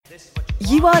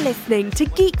You are listening to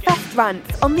Geekfest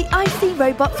Rants on the IC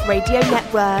Robots Radio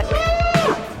Network.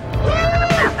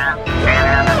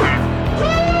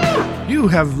 You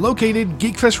have located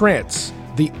Geekfest Rants,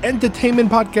 the entertainment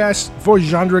podcast for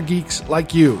genre geeks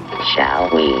like you.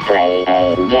 Shall we play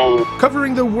a game?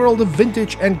 Covering the world of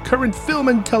vintage and current film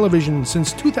and television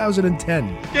since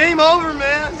 2010. Game over,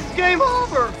 man. It's game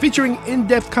over. Featuring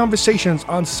in-depth conversations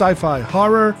on sci-fi,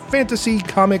 horror, fantasy,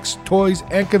 comics, toys,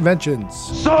 and conventions.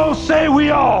 So say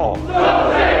we all.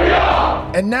 So say we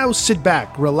all. And now sit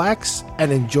back, relax,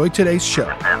 and enjoy today's show.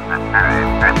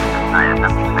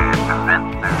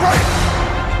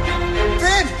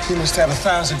 You must have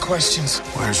 1,000 questions.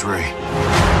 Where's Ray?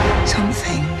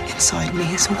 Something inside me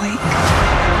is awake.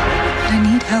 I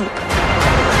need help.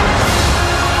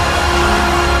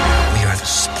 We are the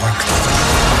spark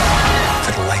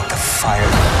that'll light the fire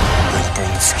and burn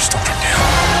the first order down.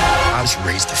 I was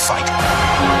raised to fight.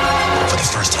 For the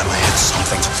first time, I had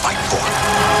something to fight for.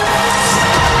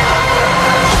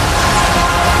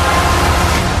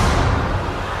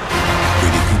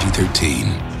 Rated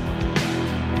PG-13.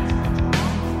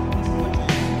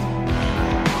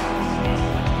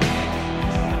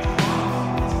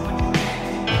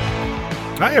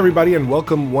 Hi everybody and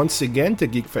welcome once again to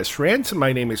Geekfest Rants.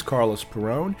 My name is Carlos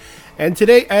Perone, and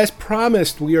today, as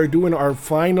promised, we are doing our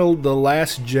final The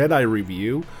Last Jedi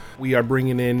review. We are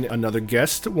bringing in another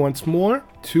guest once more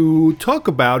to talk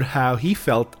about how he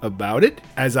felt about it.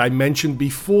 As I mentioned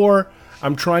before,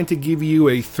 I'm trying to give you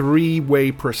a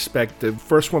three-way perspective.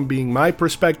 First one being my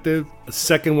perspective, the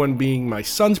second one being my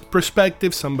son's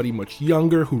perspective, somebody much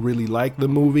younger who really liked the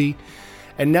movie.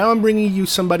 And now I'm bringing you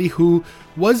somebody who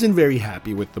wasn't very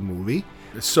happy with the movie.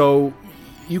 So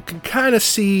you can kind of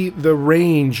see the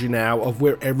range now of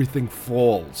where everything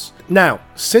falls. Now,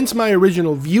 since my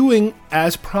original viewing,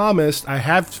 as promised, I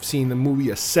have seen the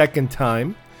movie a second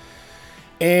time.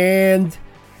 And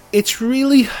it's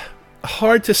really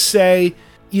hard to say,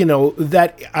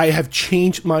 that I have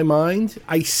changed my mind.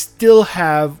 I still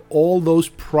have all those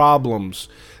problems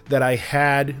that I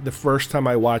had the first time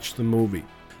I watched the movie.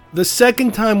 The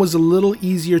second time was a little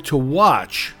easier to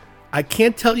watch. I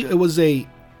can't tell you it was a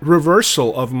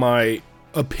reversal of my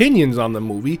opinions on the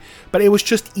movie, but it was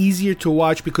just easier to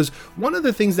watch because one of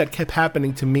the things that kept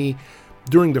happening to me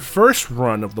during the first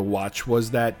run of the watch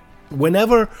was that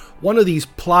whenever one of these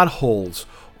plot holes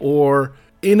or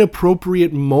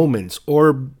inappropriate moments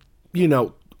or,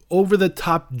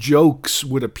 over-the-top jokes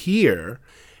would appear,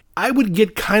 I would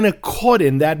get kind of caught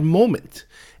in that moment.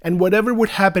 And whatever would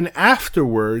happen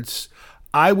afterwards,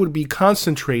 I would be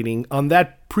concentrating on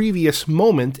that previous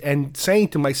moment and saying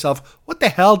to myself, what the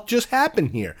hell just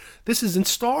happened here? This isn't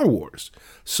Star Wars.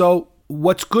 So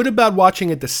what's good about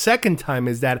watching it the second time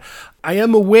is that I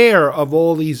am aware of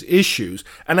all these issues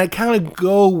and I kind of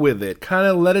go with it, kind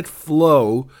of let it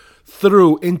flow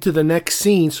through into the next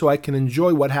scene so I can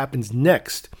enjoy what happens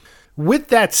next. With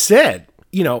that said,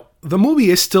 the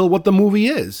movie is still what the movie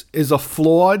is a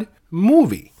flawed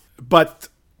movie. But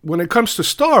when it comes to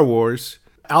Star Wars,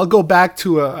 I'll go back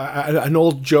to an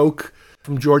old joke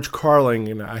from George Carlin,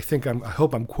 and I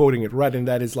hope I'm quoting it right, and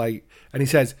that is and he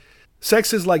says,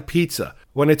 sex is like pizza.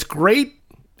 When it's great,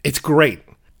 it's great.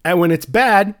 And when it's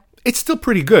bad, it's still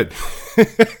pretty good.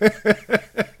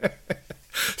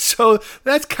 So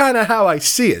that's kind of how I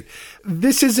see it.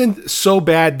 This isn't so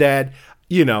bad that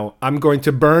I'm going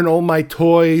to burn all my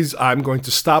toys. I'm going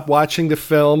to stop watching the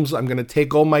films. I'm going to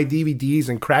take all my DVDs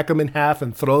and crack them in half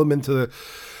and throw them into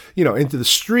the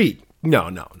street.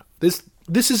 No. This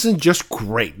isn't just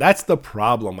great. That's the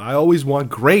problem. I always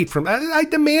want I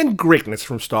demand greatness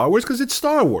from Star Wars because it's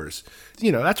Star Wars.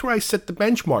 That's where I set the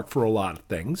benchmark for a lot of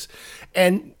things.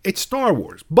 And it's Star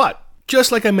Wars. But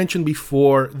just like I mentioned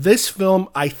before, this film,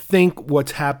 I think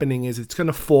what's happening is it's going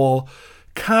to fall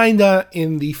kinda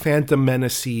in the Phantom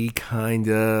Menace-y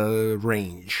kinda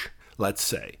range, let's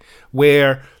say,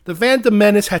 where the Phantom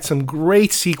Menace had some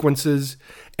great sequences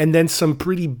and then some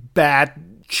pretty bad,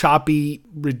 choppy,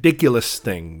 ridiculous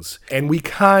things. And we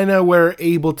kinda were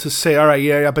able to say, all right,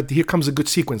 yeah, but here comes a good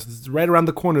sequence. It's right around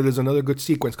the corner, there's another good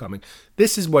sequence coming.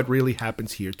 This is what really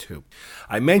happens here too.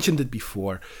 I mentioned it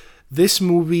before. This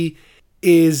movie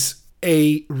is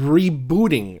a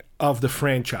rebooting of the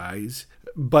franchise,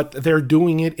 but they're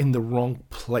doing it in the wrong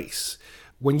place.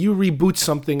 When you reboot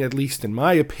something, at least in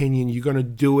my opinion, you're going to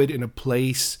do it in a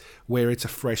place where it's a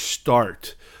fresh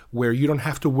start, where you don't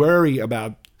have to worry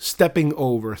about stepping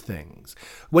over things.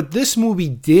 What this movie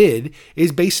did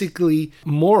is basically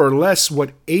more or less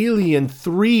what Alien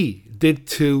 3 did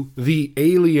to the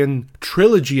Alien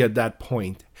trilogy at that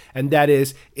point. And that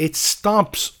is, it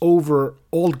stomps over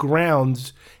old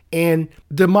grounds and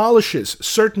demolishes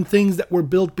certain things that were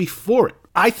built before it.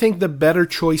 I think the better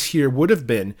choice here would have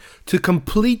been to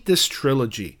complete this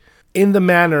trilogy in the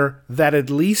manner that at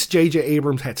least J.J.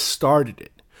 Abrams had started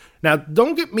it. Now,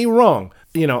 don't get me wrong.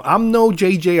 I'm no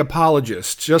J.J.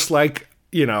 apologist, just like,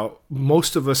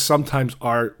 most of us sometimes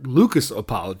are Lucas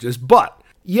apologists. But,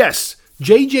 yes,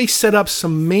 J.J. set up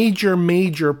some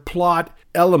major plot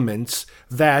elements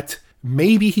that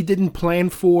maybe he didn't plan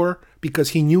for because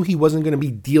he knew he wasn't going to be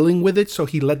dealing with it, so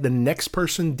he let the next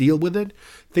person deal with it.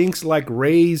 Things like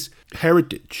Rey's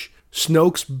heritage,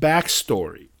 Snoke's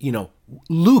backstory,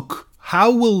 Luke.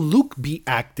 How will Luke be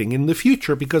acting in the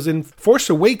future? Because in Force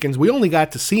Awakens, we only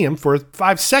got to see him for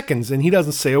 5 seconds and he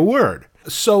doesn't say a word.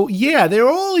 So yeah, there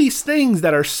are all these things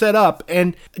that are set up.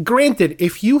 And granted,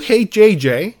 if you hate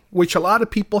JJ, which a lot of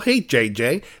people hate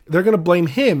JJ, they're going to blame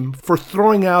him for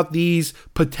throwing out these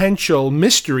potential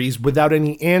mysteries without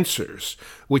any answers,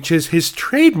 which is his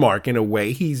trademark in a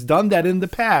way. He's done that in the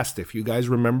past, if you guys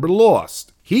remember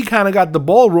Lost. He kind of got the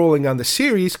ball rolling on the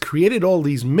series, created all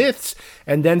these myths,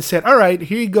 and then said, all right,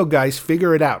 here you go, guys,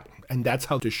 figure it out. And that's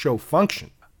how the show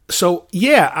functioned. So,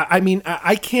 yeah,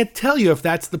 I can't tell you if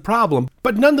that's the problem.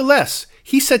 But nonetheless,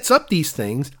 he sets up these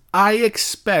things. I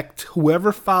expect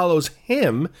whoever follows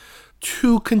him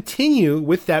to continue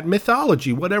with that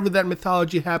mythology, whatever that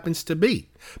mythology happens to be.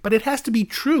 But it has to be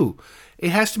true. It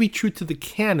has to be true to the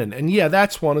canon. And yeah,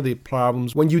 that's one of the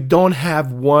problems when you don't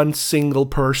have one single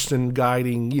person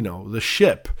guiding, the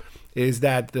ship, is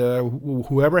that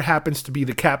whoever happens to be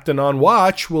the captain on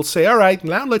watch will say, all right,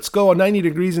 now let's go 90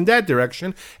 degrees in that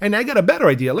direction. And I got a better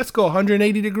idea. Let's go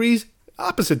 180 degrees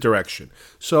opposite direction.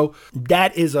 So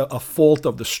that is a fault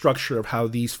of the structure of how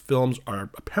these films are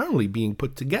apparently being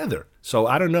put together. So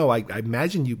I don't know. I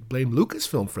imagine you blame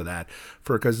Lucasfilm for that,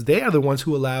 because they are the ones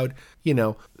who allowed,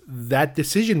 that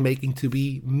decision making to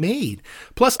be made.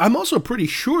 Plus, I'm also pretty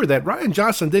sure that Rian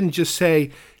Johnson didn't just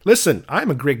say, listen,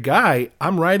 I'm a great guy,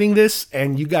 I'm writing this,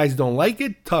 and you guys don't like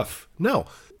it? Tough. No.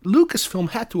 Lucasfilm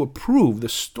had to approve the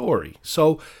story.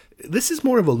 So this is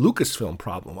more of a Lucasfilm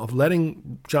problem of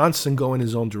letting Johnson go in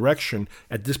his own direction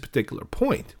at this particular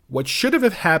point. What should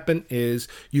have happened is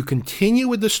you continue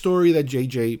with the story that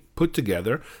JJ put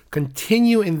together,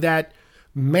 continue in that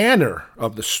manner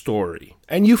of the story,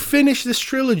 and you finish this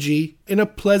trilogy in a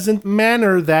pleasant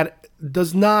manner that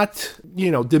does not,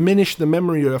 diminish the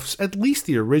memory of at least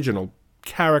the original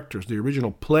characters, the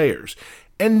original players.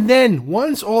 And then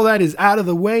once all that is out of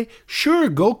the way, sure,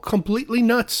 go completely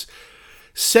nuts.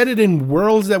 Set it in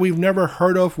worlds that we've never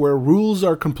heard of, where rules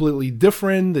are completely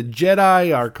different. The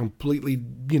Jedi are completely,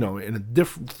 in a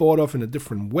different, thought of in a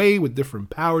different way with different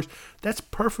powers. That's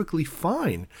perfectly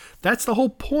fine. That's the whole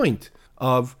point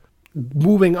of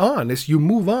moving on, is you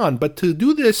move on. But to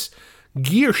do this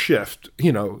gear shift,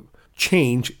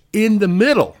 change in the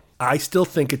middle, I still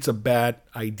think it's a bad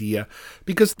idea,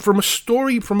 because from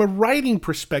a writing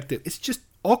perspective, it's just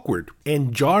awkward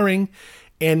and jarring,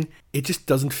 and it just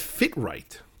doesn't fit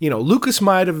right. Lucas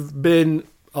might have been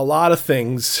a lot of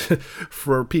things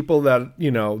for people that,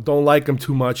 don't like him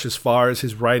too much as far as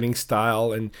his writing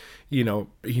style. And,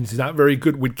 he's not very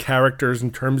good with characters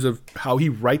in terms of how he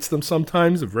writes them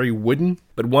sometimes. They're very wooden.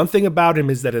 But one thing about him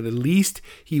is that at least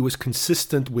he was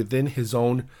consistent within his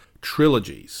own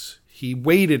trilogies. He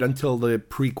waited until the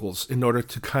prequels in order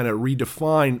to kind of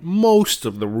redefine most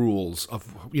of the rules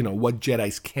of, what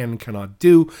Jedis can and cannot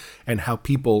do, and how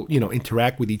people,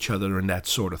 interact with each other and that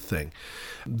sort of thing.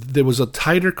 There was a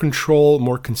tighter control,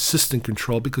 more consistent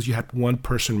control, because you had one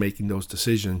person making those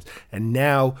decisions. And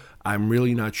now I'm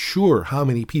really not sure how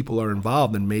many people are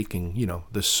involved in making,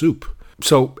 the soup.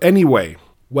 So anyway,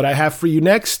 what I have for you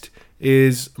next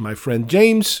is my friend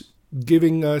James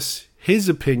giving us his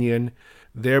opinion,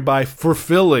 thereby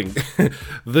fulfilling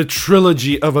the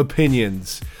trilogy of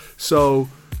opinions. So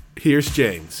here's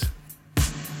James.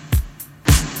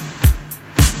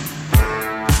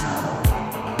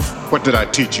 What did I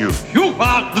teach you? You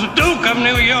are the Duke of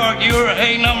New York. You're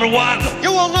number one.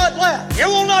 You will not laugh. You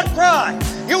will not cry.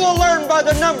 You will learn by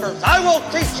the numbers. I will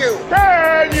teach you.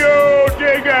 Can you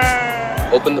dig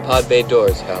it? Open the pod bay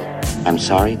doors, Hal. I'm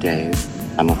sorry, Dave.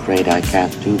 I'm afraid I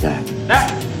can't do that.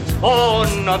 That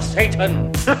spawn of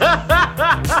Satan.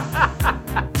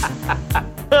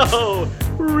 Oh,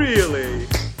 really?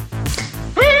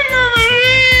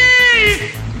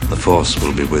 The Force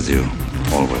will be with you,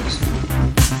 always.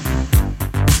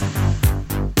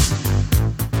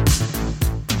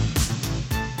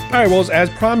 All right, well, as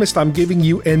promised, I'm giving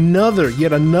you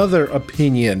yet another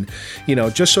opinion,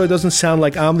 just so it doesn't sound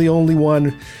like I'm the only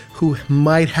one who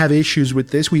might have issues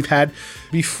with this. We had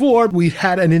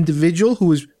an individual who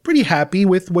was pretty happy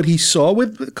with what he saw,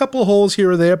 with a couple of holes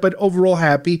here or there, but overall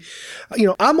happy.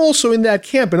 I'm also in that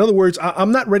camp. In other words,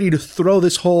 I'm not ready to throw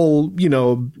this whole,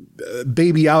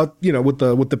 baby out, with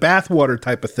the bathwater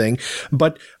type of thing.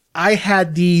 But I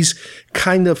had these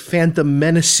kind of Phantom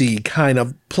Menace-y kind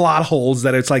of plot holes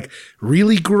that it's like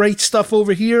really great stuff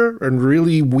over here and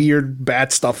really weird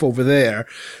bad stuff over there.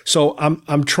 So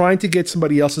I'm trying to get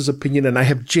somebody else's opinion, and I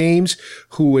have James,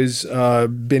 who has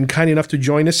been kind enough to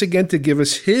join us again to give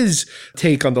us his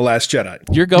take on The Last Jedi.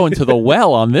 You're going to the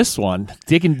well on this one,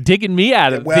 digging me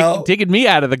out of digging me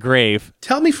out of the grave.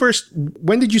 Tell me first,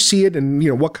 when did you see it,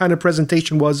 and what kind of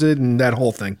presentation was it, and that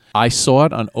whole thing? I saw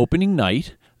it on opening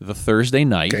night, the Thursday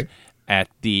night, at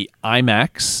the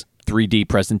IMAX 3D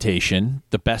presentation,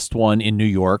 the best one in New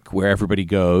York, where everybody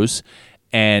goes,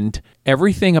 and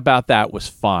everything about that was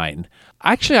fine.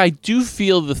 Actually, I do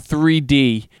feel the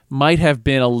 3D might have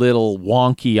been a little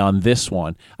wonky on this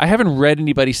one. I haven't read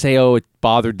anybody say, it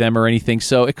bothered them or anything,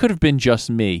 so it could have been just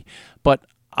me. But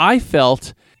I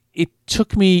felt it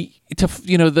took me to,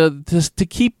 to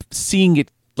keep seeing it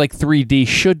like 3D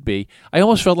should be. I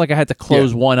almost felt like I had to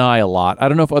close one eye a lot. I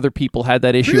don't know if other people had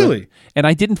that issue. Really? And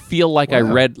I didn't feel like I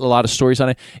read a lot of stories on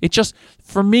it. It just,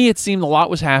 for me, it seemed a lot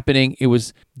was happening. It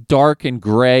was dark and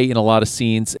gray in a lot of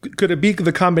scenes. Could it be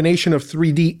the combination of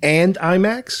 3D and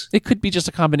IMAX? It could be just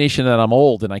a combination that I'm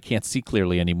old and I can't see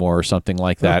clearly anymore or something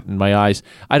like that in my eyes.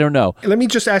 I don't know. Let me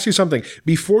just ask you something.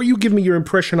 Before you give me your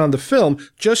impression on the film,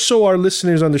 just so our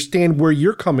listeners understand where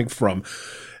you're coming from,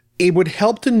 it would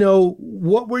help to know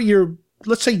what were your,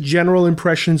 let's say, general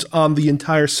impressions on the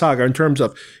entire saga in terms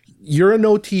of, you're an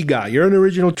OT guy, you're an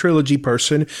original trilogy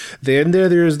person. Then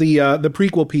there's the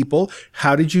prequel people.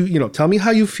 How did you, tell me how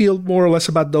you feel more or less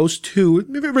about those two,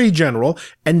 very general.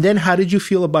 And then how did you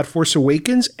feel about Force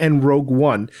Awakens and Rogue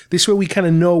One? This way we kind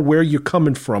of know where you're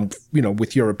coming from,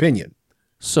 with your opinion.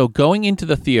 So going into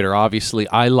the theater, obviously,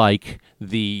 I like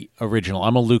the original.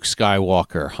 I'm a Luke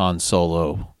Skywalker, Han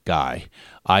Solo guy.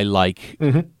 I like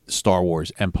Star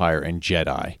Wars, Empire, and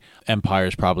Jedi. Empire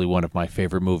is probably one of my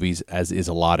favorite movies, as is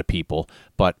a lot of people.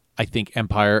 But I think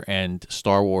Empire and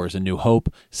Star Wars, A New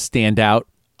Hope stand out.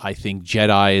 I think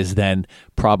Jedi is then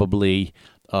probably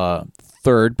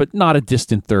third, but not a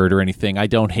distant third or anything. I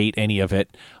don't hate any of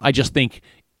it. I just think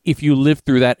if you lived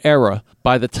through that era,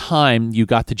 by the time you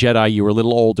got to Jedi, you were a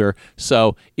little older,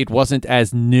 so it wasn't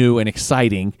as new and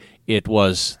exciting. It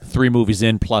was 3 movies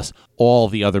in, plus all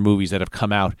the other movies that have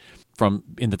come out from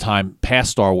in the time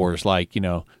past Star Wars, like,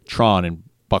 Tron and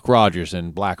Buck Rogers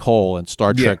and Black Hole and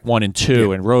Star Trek 1 and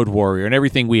 2 and Road Warrior and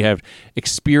everything we have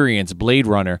experienced, Blade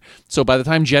Runner. So by the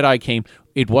time Jedi came,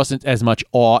 it wasn't as much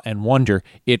awe and wonder.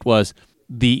 It was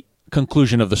the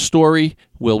conclusion of the story.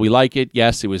 Will we like it?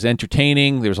 Yes, it was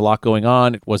entertaining. There was a lot going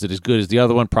on. Was it as good as the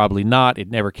other one? Probably not. It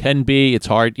never can be. It's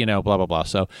hard, blah, blah, blah.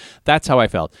 So that's how I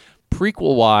felt.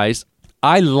 Prequel-wise,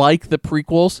 I like the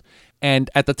prequels, and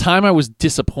at the time I was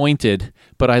disappointed,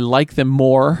 but I like them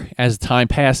more as time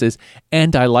passes,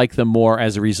 and I like them more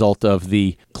as a result of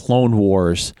the Clone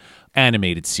Wars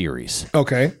animated series.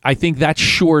 Okay. I think that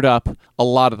shored up a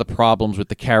lot of the problems with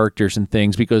the characters and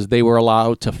things because they were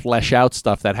allowed to flesh out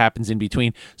stuff that happens in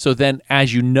between. So then,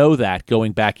 as you know that,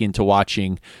 going back into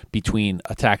watching between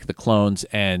Attack of the Clones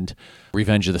and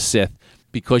Revenge of the Sith,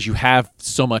 because you have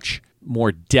so much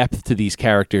more depth to these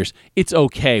characters, it's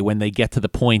okay when they get to the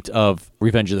point of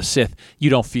Revenge of the Sith. You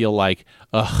don't feel like,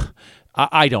 ugh.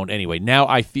 I don't anyway. Now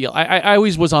I feel I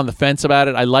always was on the fence about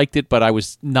it. I liked it, but I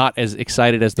was not as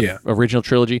excited as the original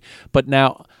trilogy. But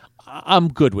now I'm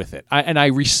good with it. And I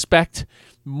respect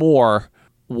more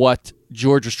what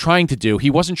George was trying to do. He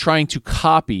wasn't trying to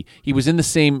copy. He was in the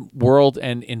same world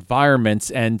and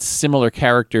environments and similar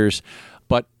characters.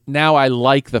 But now I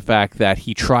like the fact that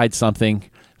he tried something.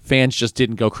 Fans just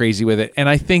didn't go crazy with it. And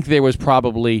I think there was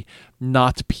probably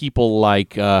not people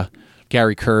like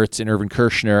Gary Kurtz and Irvin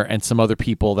Kershner and some other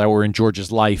people that were in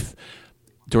George's life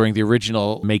during the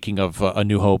original making of A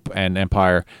New Hope and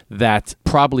Empire that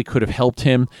probably could have helped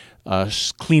him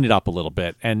clean it up a little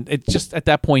bit. And it just at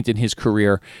that point in his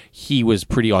career, he was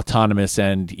pretty autonomous,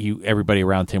 and everybody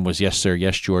around him was, yes, sir,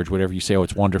 yes, George, whatever you say, oh,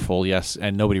 it's wonderful, yes.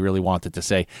 And nobody really wanted to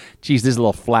say, geez, this is a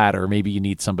little flat, or maybe you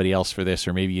need somebody else for this,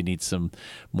 or maybe you need some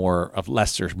more of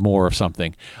less or more of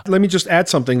something. Let me just add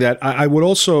something that I would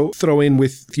also throw in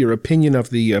with your opinion of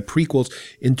the prequels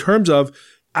in terms of,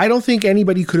 I don't think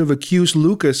anybody could have accused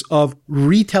Lucas of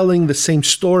retelling the same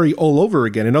story all over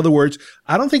again. In other words,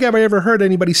 I don't think I've ever heard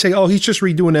anybody say, "Oh, he's just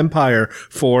redoing Empire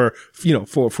for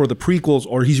the prequels,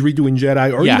 or he's redoing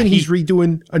Jedi, or even he's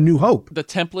redoing A New Hope." The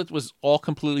template was all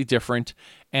completely different,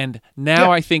 and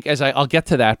now I think, I'll get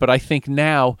to that, but I think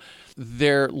now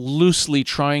they're loosely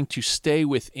trying to stay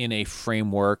within a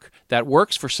framework that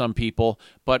works for some people,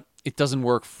 but it doesn't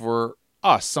work for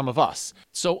us, some of us.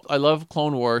 So I love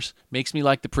Clone Wars, makes me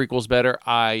like the prequels better.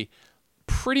 I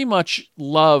pretty much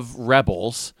love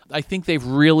Rebels. I think they've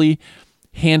really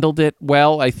handled it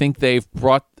well. I think they've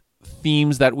brought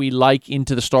themes that we like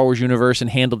into the Star Wars universe and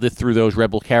handled it through those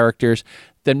Rebel characters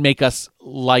that make us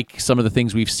like some of the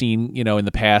things we've seen, in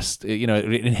the past. It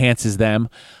enhances them.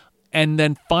 And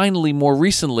then finally, more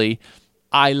recently,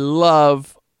 I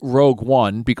love Rogue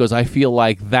One because I feel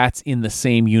like that's in the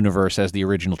same universe as the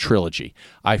original trilogy.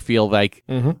 I feel like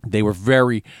they were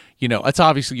very, it's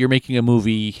obviously you're making a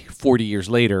movie 40 years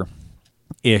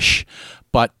later-ish,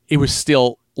 but it was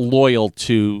still loyal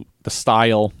to the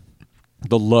style,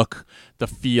 the look, the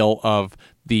feel of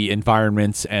the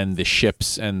environments and the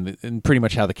ships and pretty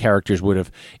much how the characters would have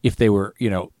if they were,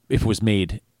 if it was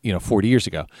made, 40 years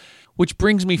ago. Which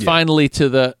brings me finally to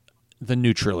the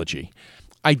new trilogy.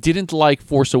 I didn't like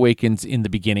Force Awakens in the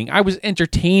beginning. I was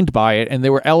entertained by it, and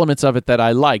there were elements of it that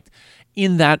I liked.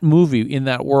 In that movie, in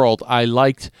that world, I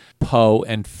liked Poe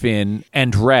and Finn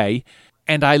and Rey,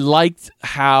 and I liked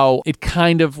how it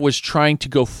kind of was trying to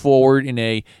go forward in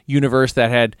a universe that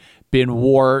had been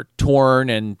war-torn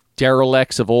and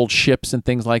derelicts of old ships and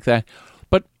things like that.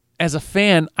 But as a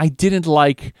fan, I didn't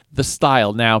like the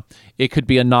style. Now, it could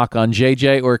be a knock on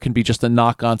JJ, or it can be just a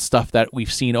knock on stuff that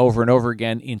we've seen over and over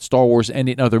again in Star Wars and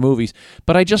in other movies.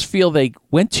 But I just feel they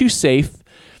went too safe.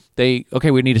 We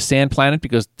need a sand planet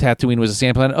because Tatooine was a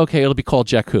sand planet. Okay, it'll be called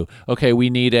Jakku. Okay, we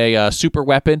need a super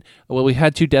weapon. Well, we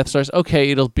had 2 Death Stars.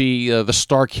 Okay, it'll be the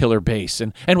Star Killer base,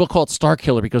 and we'll call it Star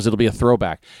Killer because it'll be a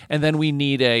throwback. And then we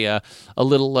need a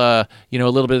little, a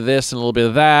little bit of this and a little bit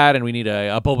of that, and we need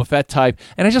a Boba Fett type.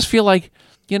 And I just feel like,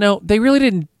 they really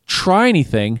didn't try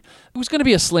anything. It was going to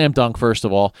be a slam dunk, first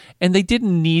of all, and they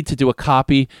didn't need to do a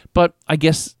copy, but I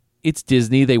guess it's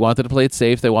Disney. They wanted to play it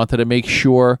safe. They wanted to make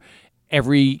sure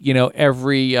every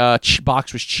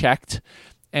box was checked.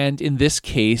 And in this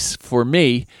case, for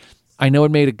me, I know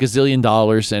it made $1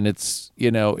 gazillion, and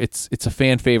it's a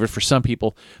fan favorite for some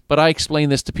people. But I explain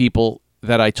this to people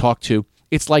that I talk to.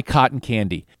 It's like cotton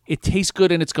candy. It tastes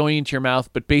good and it's going into your mouth,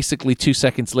 but basically 2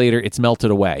 seconds later, it's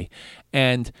melted away.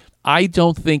 And I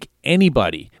don't think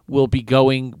anybody will be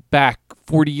going back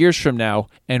 40 years from now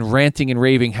and ranting and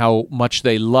raving how much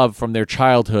they love from their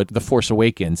childhood The Force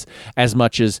Awakens as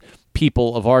much as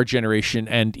people of our generation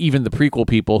and even the prequel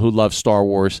people who love Star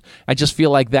Wars. I just feel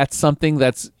like that's something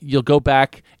you'll go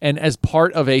back and as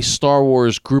part of a Star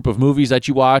Wars group of movies that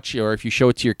you watch, or if you show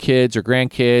it to your kids or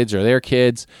grandkids or their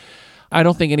kids, I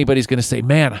don't think anybody's going to say,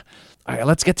 man,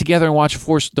 let's get together and watch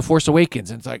The Force Awakens.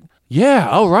 And it's like, yeah,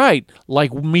 all right.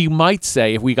 Like we might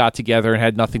say if we got together and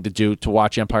had nothing to do to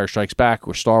watch Empire Strikes Back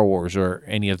or Star Wars or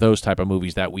any of those type of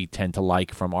movies that we tend to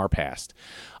like from our past.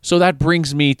 So that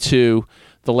brings me to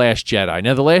The Last Jedi.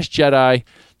 Now, The Last Jedi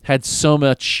had so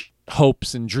much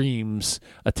hopes and dreams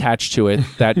attached to it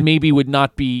that maybe would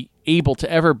not be able to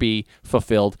ever be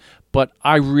fulfilled, but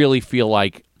I really feel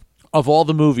like of all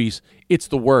the movies, it's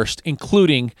the worst,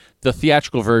 including the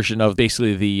theatrical version of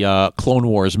basically the Clone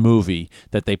Wars movie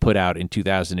that they put out in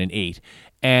 2008.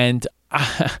 And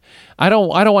I don't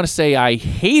want to say I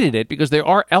hated it because there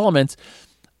are elements.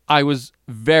 I was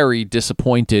very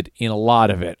disappointed in a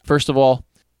lot of it. First of all,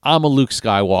 I'm a Luke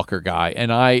Skywalker guy,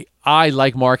 and I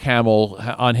like Mark Hamill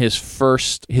on his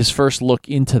first look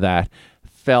into that,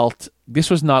 felt this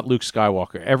was not Luke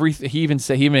Skywalker. He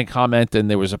even commented, and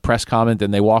there was a press comment,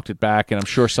 and they walked it back. And I'm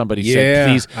sure somebody said,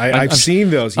 "Please." I've seen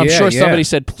those. I'm sure somebody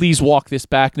said, "Please walk this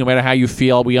back. No matter how you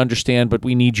feel, we understand, but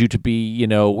we need you to be.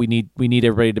 We need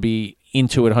everybody to be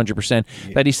into it 100%."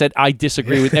 That he said, "I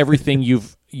disagree with everything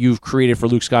you've created for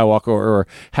Luke Skywalker," or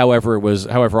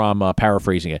however I'm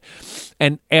paraphrasing it.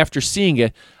 And after seeing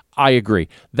it, I agree.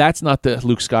 That's not the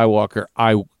Luke Skywalker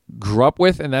I grew up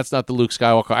with, and that's not the Luke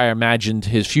Skywalker I imagined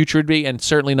his future would be, and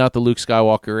certainly not the Luke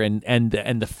Skywalker and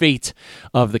the fate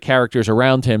of the characters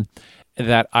around him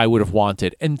that I would have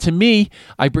wanted. And to me,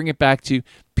 I bring it back to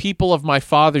people of my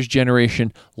father's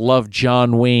generation love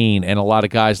John Wayne and a lot of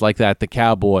guys like that, the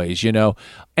Cowboys,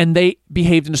 and they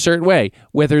behaved in a certain way,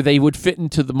 whether they would fit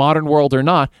into the modern world or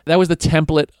not. That was the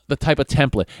type of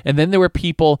template. And then there were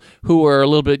people who were a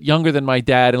little bit younger than my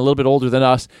dad and a little bit older than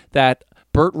us that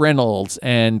Burt Reynolds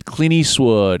and Clint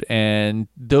Eastwood and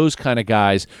those kind of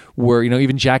guys were,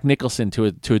 even Jack Nicholson to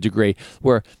a degree,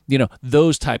 were,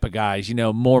 those type of guys,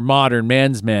 more modern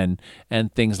men's men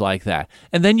and things like that.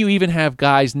 And then you even have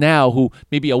guys now who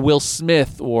maybe a Will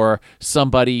Smith or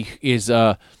somebody is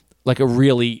like a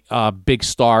really big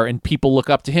star, and people look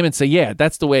up to him and say, yeah,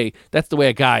 that's the way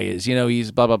a guy is,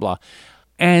 he's blah, blah, blah.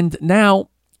 And now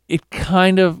it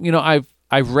kind of,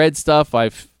 I've read stuff,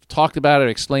 I've talked about it,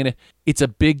 explained it. It's a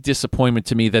big disappointment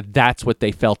to me that that's what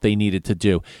they felt they needed to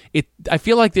do. I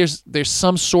feel like there's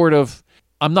some sort of,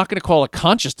 I'm not going to call it a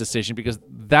conscious decision because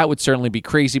that would certainly be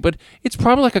crazy, but it's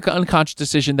probably like an unconscious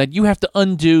decision that you have to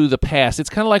undo the past. It's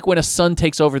kind of like when a son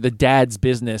takes over the dad's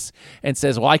business and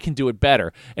says, well, I can do it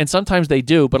better. And sometimes they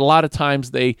do, but a lot of times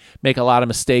they make a lot of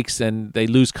mistakes and they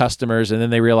lose customers, and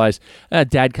then they realize,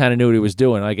 dad kind of knew what he was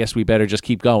doing. I guess we better just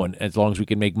keep going as long as we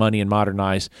can make money and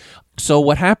modernize. So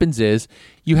what happens is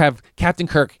you have Captain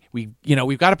Kirk. We've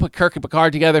got to put Kirk and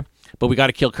Picard together, but we got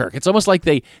to kill Kirk. It's almost like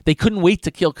they couldn't wait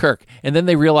to kill Kirk. And then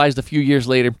they realized a few years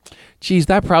later, geez,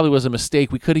 that probably was a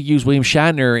mistake. We could have used William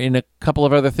Shatner in a couple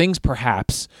of other things,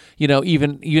 perhaps,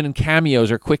 even in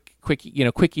cameos or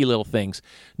quickie little things.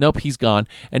 Nope, he's gone.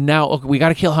 And now we got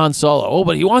to kill Han Solo. Oh,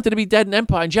 but he wanted to be dead in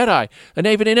Empire and Jedi. And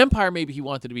even in Empire, maybe he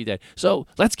wanted to be dead. So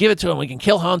let's give it to him. We can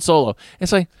kill Han Solo.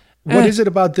 It's like, what is it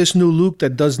about this new Luke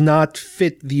that does not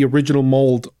fit the original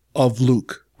mold of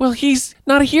Luke? Well, he's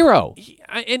not a hero.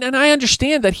 And I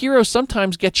understand that heroes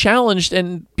sometimes get challenged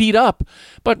and beat up,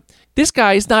 but this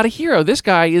guy is not a hero. This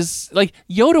guy is like,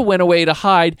 Yoda went away to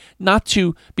hide,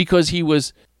 because he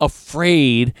was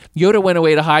afraid. Yoda went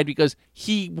away to hide because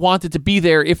he wanted to be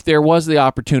there if there was the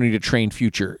opportunity to train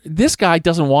future. This guy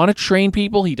doesn't want to train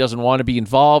people. He doesn't want to be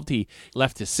involved. He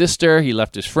left his sister. He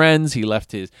left his friends. He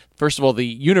left first of all, the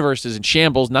universe is in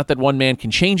shambles. Not that one man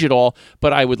can change it all,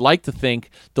 but I would like to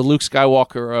think the Luke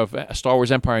Skywalker of Star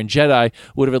Wars Empire and Jedi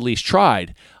would have at least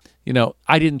tried.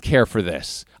 I didn't care for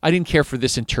this. I didn't care for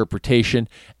this interpretation.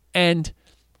 And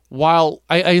while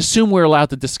I assume we're allowed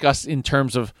to discuss in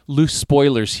terms of loose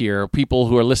spoilers here, people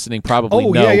who are listening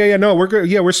probably know. Yeah. No,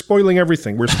 we're spoiling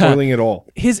everything. We're spoiling it all.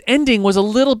 His ending was a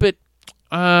little bit,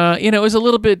 it was a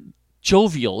little bit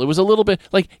jovial. It was a little bit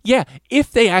like,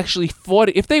 if they actually fought,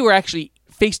 if they were actually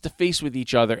face to face with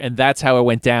each other, and that's how it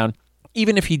went down,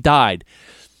 even if he died,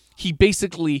 he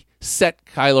basically set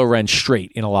Kylo Ren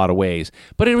straight in a lot of ways.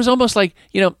 But it was almost like,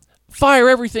 fire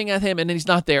everything at him, and then he's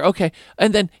not there. Okay.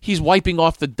 And then he's wiping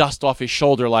off the dust off his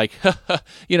shoulder like,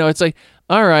 it's like,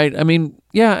 all right. I mean,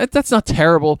 that's not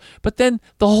terrible. But then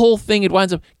the whole thing, it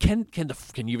winds up, can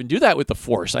you even do that with the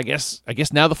Force? I guess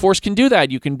now the Force can do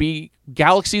that. You can be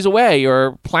galaxies away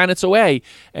or planets away,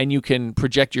 and you can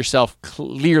project yourself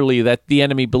clearly that the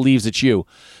enemy believes it's you.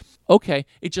 Okay,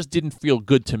 it just didn't feel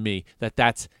good to me that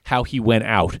that's how he went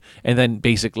out. And then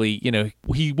basically,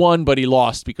 he won, but he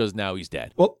lost because now he's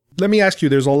dead. Well, let me ask you,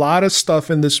 there's a lot of stuff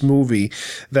in this movie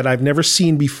that I've never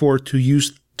seen before to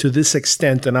use to this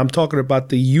extent, and I'm talking about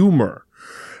the humor.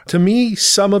 To me,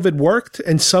 some of it worked,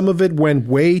 and some of it went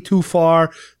way too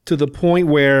far to the point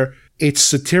where it's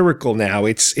satirical now.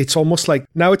 It's almost like,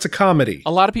 now it's a comedy.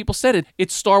 A lot of people said it.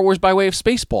 It's Star Wars by way of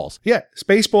Spaceballs. Yeah,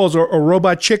 Spaceballs or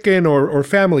Robot Chicken or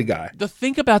Family Guy. The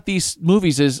thing about these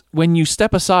movies is when you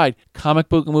step aside, comic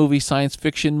book movies, science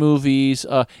fiction movies,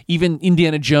 even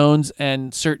Indiana Jones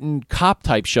and certain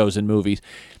cop-type shows and movies,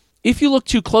 if you look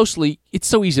too closely, it's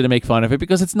so easy to make fun of it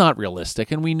because it's not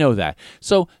realistic, and we know that.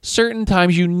 So certain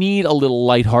times you need a little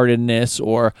lightheartedness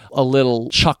or a little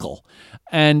chuckle.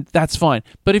 And that's fine.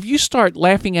 But if you start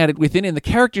laughing at it within, and the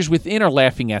characters within are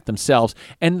laughing at themselves,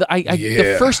 and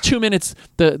the first 2 minutes,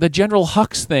 the General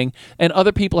Hux thing, and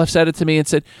other people have said it to me and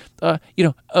said,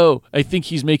 I think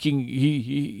he's making,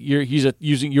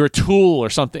 you're a tool or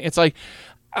something. It's like,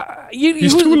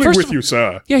 he's tooling with you,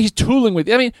 sir. Yeah, he's tooling with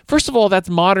you. I mean, first of all, that's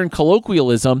modern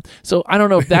colloquialism, so I don't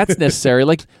know if that's necessary.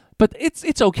 But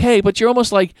it's okay, but you're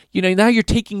almost like, now you're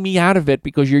taking me out of it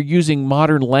because you're using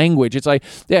modern language. It's like,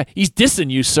 he's dissing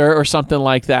you, sir, or something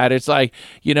like that. It's like,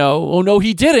 oh, no,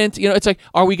 he didn't. It's like,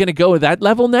 are we going to go to that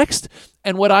level next?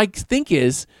 And what I think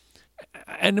is,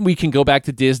 and we can go back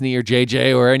to Disney or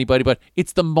JJ or anybody, but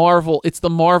it's the Marvel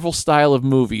style of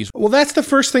movies. Well, that's the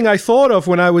first thing I thought of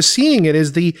when I was seeing it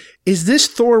is this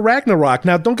Thor Ragnarok?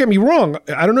 Now, don't get me wrong.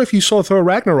 I don't know if you saw Thor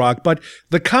Ragnarok, but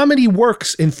the comedy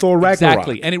works in Thor Ragnarok.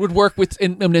 Exactly. And it would work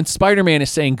when Spider-Man is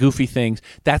saying goofy things.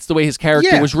 That's the way his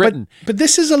character was written. But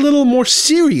this is a little more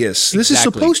serious. Exactly. This is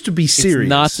supposed to be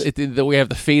serious. It's not, we have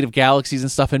the fate of galaxies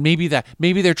and stuff, and maybe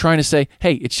they're trying to say,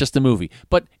 hey, it's just a movie.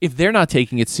 But if they're not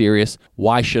taking it serious,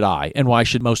 why should I? And why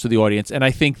should most of the audience? And I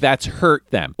think that's hurt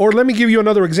them. Or let me give you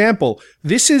another example.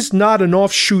 This is not an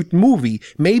offshoot movie.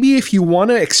 Maybe if you want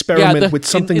to experiment with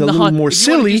something a little more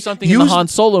silly, use something in the Han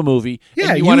Solo movie. Yeah,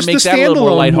 and you want to make that a little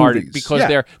more lighthearted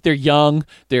because they're young,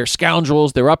 they're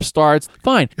scoundrels, they're upstarts.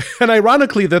 Fine. And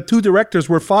ironically, the two directors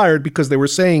were fired because they were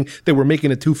saying they were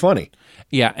making it too funny.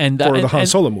 Yeah, and for the Han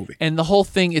Solo movie, and the whole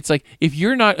thing, it's like if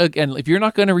you're not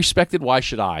going to respect it, why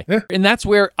should I? Yeah. And that's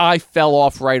where I fell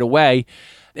off right away. away.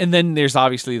 And then there's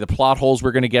obviously the plot holes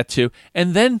we're going to get to.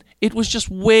 And then it was just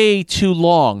way too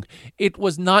long. It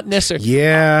was not necessary.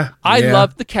 Yeah. I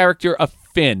loved the character of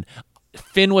Finn.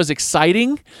 Finn was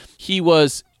exciting.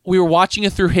 We were watching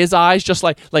it through his eyes, just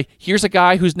like here's a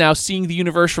guy who's now seeing the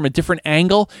universe from a different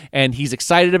angle, and he's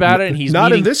excited about it, and he's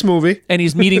in this movie, and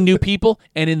he's meeting new people,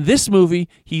 and in this movie,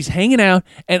 he's hanging out.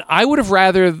 And I would have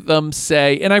rather them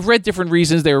say, and I've read different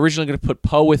reasons. They were originally going to put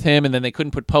Poe with him, and then they couldn't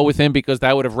put Poe with him because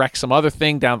that would have wrecked some other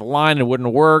thing down the line, and it wouldn't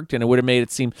have worked, and it would have made it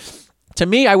seem. To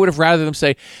me, I would have rather them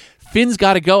say, Finn's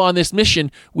got to go on this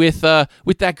mission with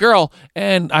that girl,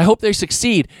 and I hope they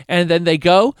succeed. And then they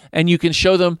go, and you can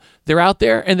show them they're out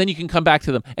there, and then you can come back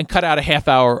to them and cut out a half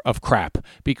hour of crap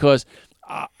because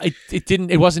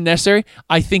it wasn't necessary.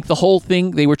 I think the whole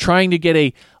thing, they were trying to get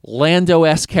a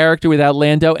Lando-esque character without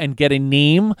Lando and get a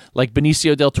name like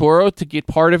Benicio del Toro to get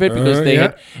part of it because they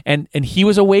had, and he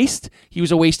was a waste. He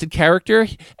was a wasted character.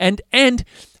 And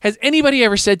has anybody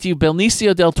ever said to you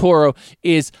Benicio del Toro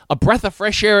is a breath of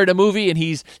fresh air in a movie and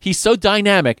he's so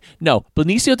dynamic? No,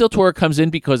 Benicio del Toro comes in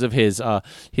because of his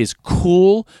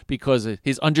cool, because of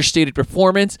his understated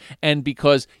performance, and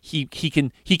because he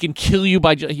can kill you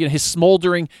by his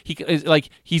smoldering.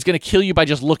 He's going to kill you by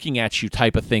just looking at you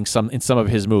type of thing. In some of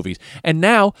his movies, and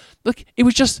now look, it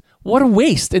was just what a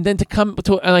waste. And then to come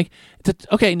to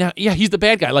okay, now he's the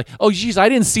bad guy. Like, oh geez, I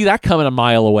didn't see that coming a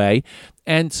mile away.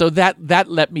 And so that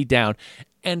let me down.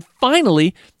 And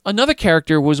finally, another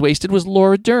character was wasted was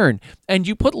Laura Dern. And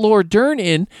you put Laura Dern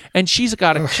in, and she's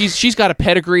got a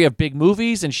pedigree of big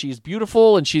movies, and she's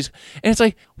beautiful, and it's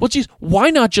like, well, geez, why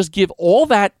not just give all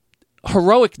that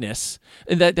heroicness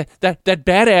and that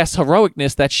badass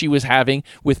heroicness that she was having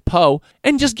with Poe,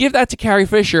 and just give that to Carrie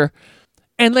Fisher.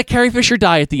 And let Carrie Fisher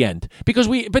die at the end because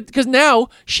now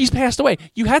she's passed away.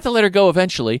 You had to let her go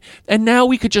eventually, and now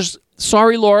we could just,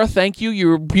 sorry Laura, thank you,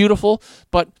 you're beautiful,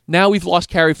 but now we've lost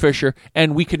Carrie Fisher,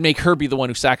 and we could make her be the one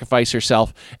who sacrificed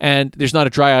herself. And there's not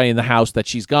a dry eye in the house that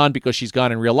she's gone because she's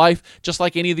gone in real life. Just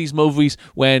like any of these movies,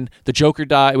 when the Joker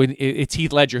dies, when it's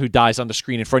Heath Ledger who dies on the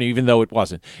screen in front of you, even though it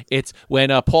wasn't. It's when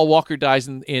Paul Walker dies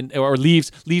or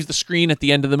leaves the screen at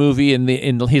the end of the movie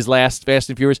in his last Fast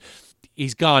and Furious.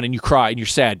 He's gone, and you cry and you're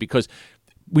sad because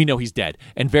we know he's dead,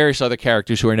 and various other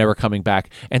characters who are never coming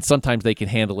back, and sometimes they can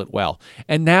handle it well.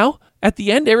 And now, at the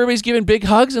end, everybody's giving big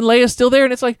hugs, and Leia's still there,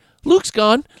 and it's like, Luke's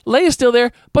gone, Leia's still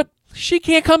there, but she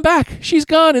can't come back. She's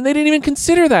gone, and they didn't even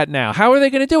consider that now. How are they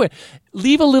going to do it?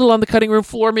 Leave a little on the cutting room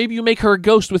floor. Maybe you make her a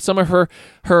ghost with some of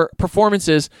her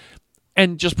performances,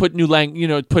 and just put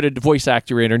put a voice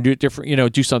actor in, or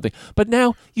do something. But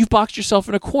now you've boxed yourself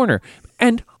in a corner.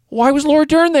 And why was Laura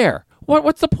Dern there?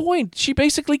 What's the point? She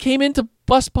basically came in to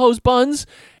bust Poe's buns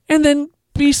and then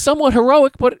be somewhat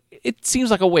heroic, but it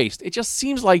seems like a waste. It just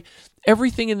seems like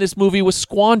everything in this movie was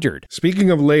squandered. Speaking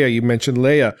of Leia, you mentioned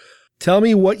Leia. Tell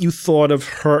me what you thought of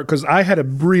her, because I had a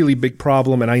really big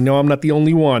problem, and I know I'm not the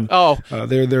only one. Oh,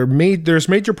 there's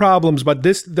major problems, but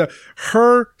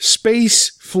her space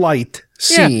flight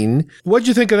scene. What'd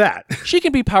you think of that? She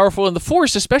can be powerful in the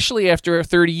Force, especially after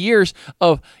 30 years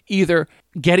of either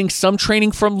getting some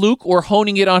training from Luke or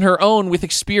honing it on her own with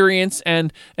experience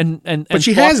and but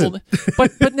she hasn't.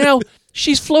 but now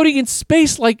she's floating in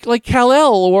space like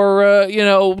Kal-El or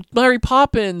Mary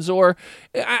Poppins, or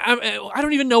I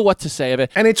don't even know what to say of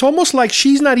it. And it's almost like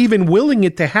she's not even willing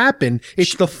it to happen.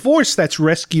 It's the Force that's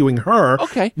rescuing her,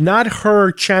 not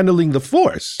her channeling the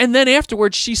Force. And then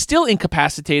afterwards, she's still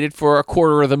incapacitated for a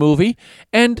quarter of the movie.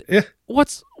 And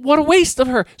what a waste of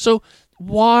her. So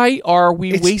why are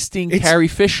we wasting Carrie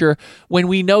Fisher when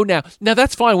we know now? Now,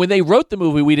 that's fine. When they wrote the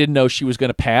movie, we didn't know she was going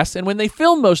to pass. And when they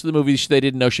filmed most of the movies, they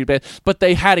didn't know she'd pass. But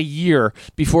they had a year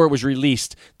before it was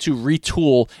released to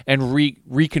retool and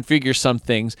reconfigure some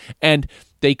things. And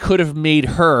they could have made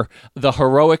her the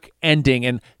heroic ending,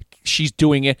 and she's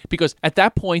doing it because at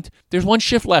that point there's one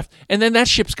ship left, and then that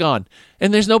ship's gone,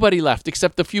 and there's nobody left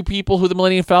except the few people who the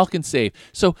Millennium Falcon saved.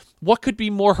 So what could be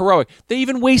more heroic? They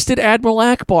even wasted Admiral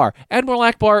Akbar. Admiral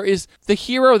Akbar is the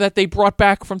hero that they brought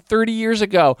back from 30 years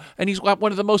ago, and he's got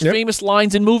one of the most famous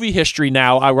lines in movie history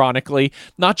now, ironically,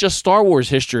 not just Star Wars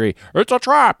history. It's a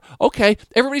trap. Okay,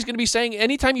 everybody's going to be saying,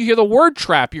 anytime you hear the word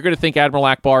trap, you're going to think Admiral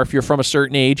Akbar if you're from a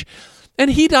certain age, and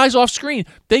he dies off screen.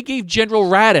 They gave General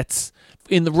Raditz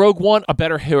in the Rogue One a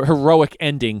better heroic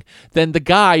ending than the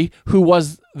guy who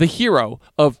was the hero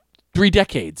of 3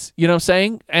 decades. You know what I'm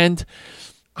saying? And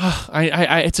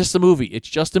it's just a movie. It's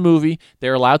just a movie.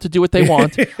 They're allowed to do what they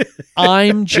want.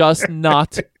 I'm just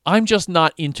not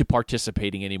into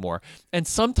participating anymore. And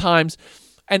sometimes,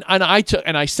 and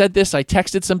I said this, I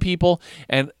texted some people,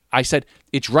 and I said,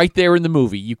 it's right there in the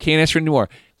movie. You can't ask for any more.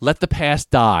 let the past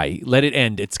die. Let it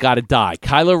end. It's got to die.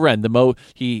 Kylo Ren,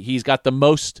 he's got the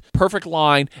most perfect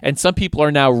line, and some people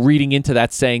are now reading into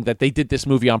that saying that they did this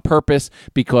movie on purpose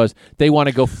because they want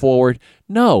to go forward.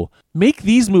 No, make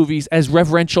these movies as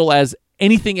reverential as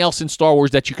anything else in Star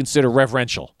Wars that you consider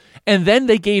reverential. And then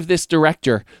they gave this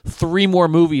director 3 more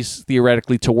movies,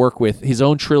 theoretically, to work with, his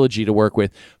own trilogy to work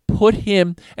with. Put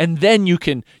him, and then you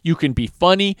can be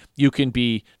funny, you can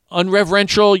be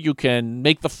unreverential, you can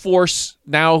make the Force,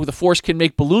 now the Force can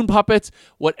make balloon puppets,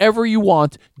 whatever you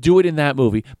want, do it in that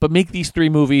movie. But make these 3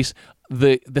 movies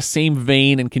the same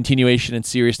vein and continuation and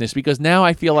seriousness, because now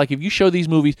I feel like if you show these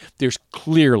movies, there's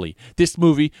clearly this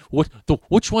movie,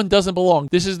 which one doesn't belong?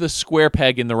 This is the square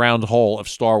peg in the round hole of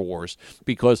Star Wars,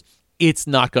 because it's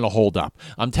not going to hold up.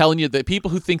 I'm telling you, the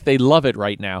people who think they love it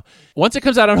right now, once it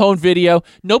comes out on home video,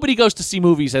 nobody goes to see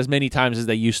movies as many times as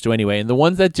they used to anyway. And the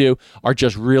ones that do are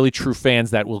just really true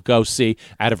fans that will go see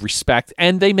out of respect,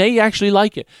 and they may actually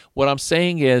like it. What I'm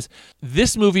saying is,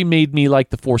 this movie made me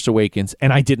like The Force Awakens,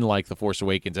 and I didn't like The Force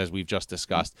Awakens, as we've just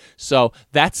discussed. So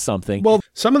that's something. Well,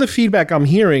 some of the feedback I'm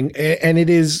hearing, and it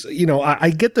is,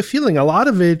 I get the feeling a lot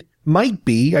of it might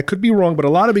be, I could be wrong, but a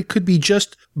lot of it could be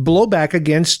just blowback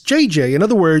against JJ. In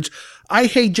other words, I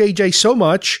hate JJ so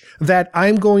much that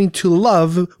I'm going to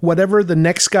love whatever the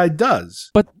next guy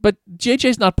does. But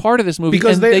JJ's not part of this movie,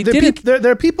 because and they did it.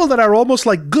 There are people that are almost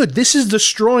like, good, this is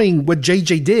destroying what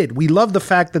JJ did. We love the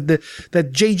fact that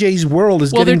that JJ's world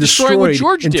is getting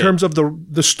destroyed in terms of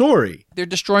the story. They're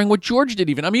destroying what George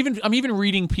did. I'm even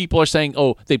reading people are saying,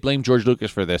 oh, they blame George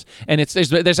Lucas for this, and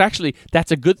there's actually,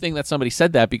 that's a good thing that somebody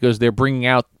said that, because they're bringing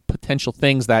out potential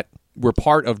things that were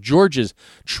part of George's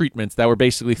treatments that were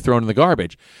basically thrown in the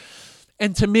garbage.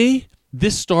 And to me,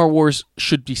 this Star Wars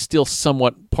should be still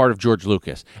somewhat part of George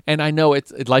Lucas. And I know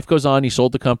life goes on. He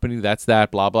sold the company. That's that.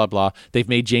 Blah blah blah. They've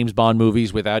made James Bond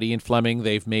movies without Ian Fleming.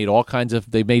 They've made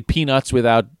They've made Peanuts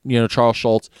without Charles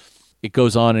Schultz. It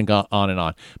goes on and on and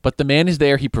on. But the man is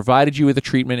there. He provided you with a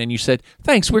treatment, and you said,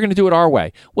 "Thanks. We're going to do it our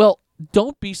way." Well,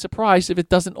 don't be surprised if it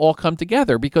doesn't all come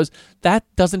together, because that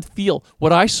doesn't feel,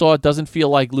 what I saw, it doesn't feel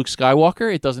like Luke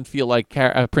Skywalker, it doesn't feel like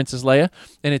Princess Leia,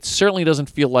 and it certainly doesn't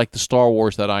feel like the Star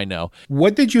Wars that I know.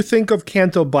 What did you think of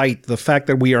Canto Bight, the fact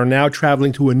that we are now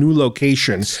traveling to a new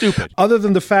location? Stupid. Other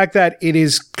than the fact that it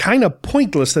is kind of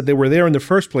pointless that they were there in the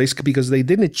first place because they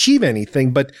didn't achieve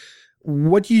anything, but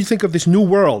what do you think of this new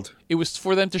world? It was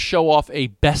for them to show off a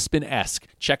Bespin-esque,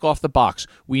 check off the box.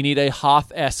 We need a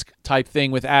Hoth-esque type thing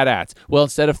with AT-ATs. Well,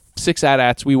 instead of 6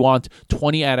 AT-ATs, we want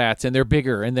 20 AT-ATs, and they're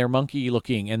bigger, and they're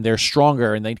monkey-looking, and they're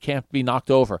stronger, and they can't be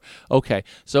knocked over. Okay,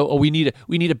 so we need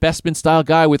a Bespin-style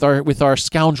guy with our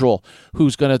scoundrel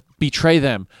who's going to betray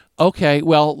them. Okay,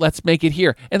 well, let's make it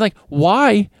here. And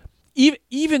why?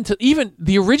 Even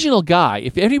the original guy,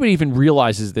 if anybody even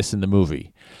realizes this in the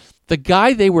movie, the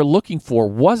guy they were looking for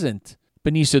wasn't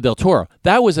Benicio del Toro.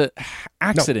 That was an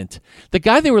accident. No. The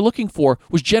guy they were looking for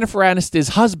was Jennifer Aniston's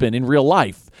husband in real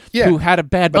life, who had a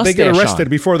bad mustache. But they get arrested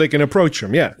before they can approach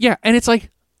him, yeah. Yeah, and it's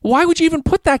like, why would you even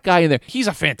put that guy in there? He's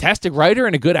a fantastic writer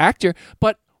and a good actor,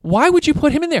 but why would you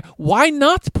put him in there? Why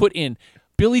not put in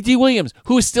Billy D. Williams,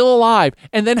 who is still alive,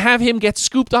 and then have him get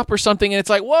scooped up or something, and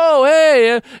it's like, whoa,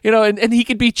 hey, and he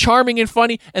could be charming and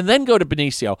funny, and then go to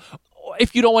Benicio.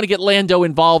 If you don't want to get Lando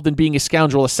involved in being a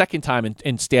scoundrel a second time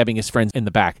and stabbing his friends in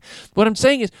the back. What I'm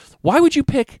saying is, why would you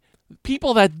pick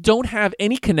people that don't have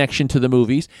any connection to the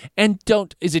movies and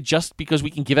don't? Is it just because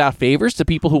we can give out favors to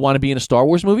people who want to be in a Star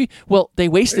Wars movie? Well, they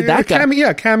wasted that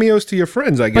guy. Cameos to your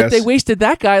friends, I guess. But they wasted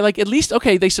that guy. At least,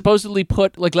 okay, they supposedly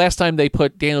put, last time they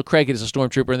put Daniel Craig as a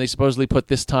stormtrooper, and they supposedly put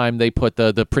this time they put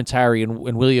the Prince Harry and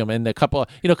William and a couple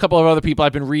of other people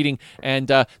I've been reading, and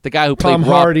the guy who played Tom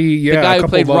Hardy, the guy who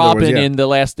played Robin in the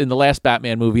last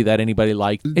Batman movie that anybody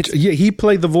liked. He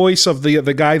played the voice of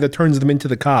the guy that turns them into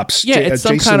the cops. Yeah, it's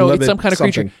some kind of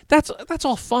creature. That's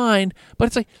all fine, but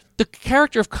it's like the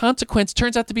character of consequence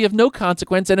turns out to be of no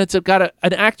consequence, and it's got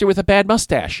an actor with a bad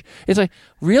mustache. It's like,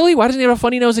 really? Why doesn't he have a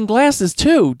funny nose and glasses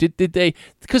too? Did they?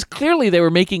 Because clearly they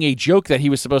were making a joke that he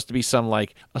was supposed to be some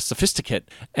a sophisticate,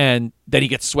 and that he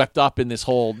gets swept up in this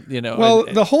whole Well,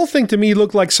 the whole thing to me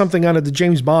looked like something out of the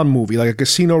James Bond movie, like a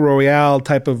Casino Royale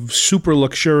type of super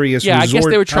luxurious. Yeah, I guess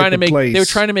they were trying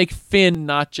to make Finn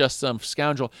not just some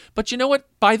scoundrel. But you know what?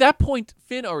 By that point,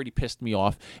 Finn already pissed me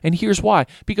off, and here's why: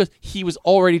 because he was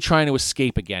already trying to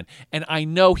escape again, and I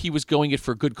know he was going it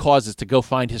for good causes to go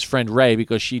find his friend Rey,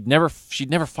 because she'd never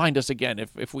find us again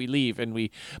if we leave,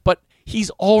 but he's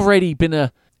already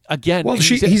been again. Well,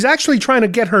 he's actually trying to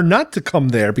get her not to come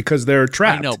there because they're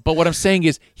trapped. I know, but what I'm saying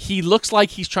is he looks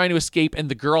like he's trying to escape, and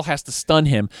the girl has to stun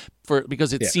him.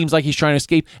 because it seems like he's trying to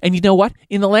escape. And you know what?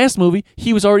 In the last movie,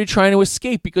 he was already trying to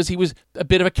escape because he was a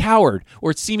bit of a coward,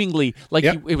 or seemingly like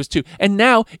it was too. And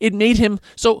now it made him.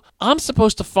 So I'm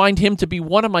supposed to find him to be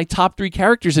one of my top 3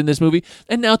 characters in this movie,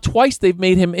 and now twice they've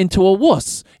made him into a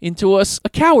wuss, into a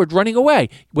coward running away.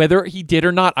 Whether he did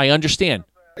or not, I understand.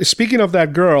 Speaking of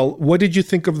that girl, what did you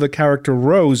think of the character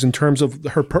Rose in terms of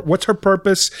her? What's her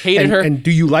purpose? Hated her. And do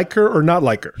you like her or not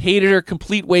like her? Hated her,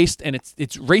 complete waste, and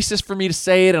it's racist for me to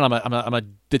say it, and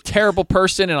I'm the terrible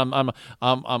person, and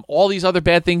I'm all these other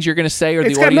bad things you're going to say, or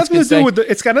the audience can say.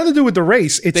 It's got nothing to do with the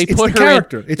race. It's the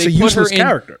character. It's a useless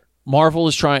character. Marvel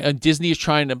is trying, Disney is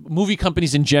trying to, movie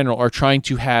companies in general are trying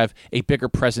to have a bigger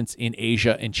presence in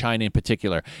Asia and China in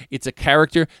particular. It's a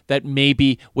character that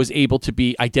maybe was able to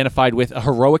be identified with, a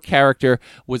heroic character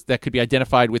that could be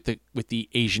identified with the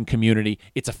Asian community.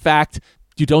 It's a fact.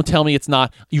 You don't tell me it's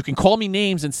not. You can call me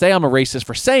names and say I'm a racist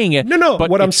for saying it. No.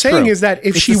 But what I'm saying is that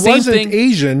if she wasn't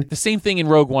Asian, the same thing in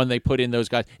Rogue One, they put in those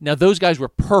guys. Now those guys were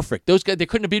perfect. Those guys, there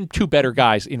couldn't have been 2 better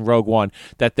guys in Rogue One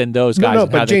than those guys. No,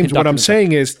 but James, what I'm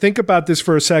saying is, think about this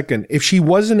for a second. If she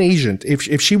wasn't Asian,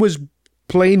 if she was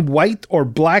plain white or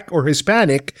black or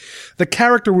Hispanic, the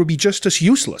character would be just as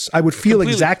useless. I would feel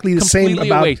exactly the same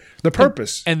about the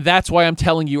purpose. And that's why I'm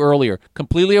telling you earlier,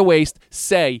 completely a waste.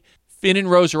 Say, Finn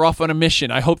and Rose are off on a mission.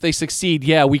 I hope they succeed.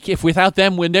 Yeah, if without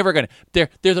them, we're never gonna. They're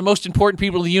the most important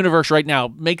people in the universe right now.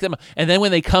 Make them, and then when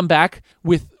they come back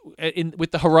with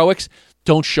the heroics,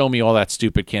 don't show me all that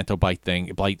stupid Canto Bight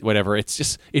thing, whatever. It's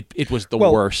just it was the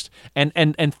worst. And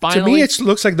finally, to me, it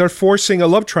looks like they're forcing a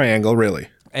love triangle. Really,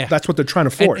 that's what they're trying to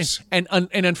force. And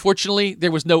unfortunately,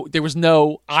 there was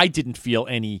no. I didn't feel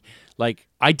any.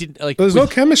 I didn't like. There's no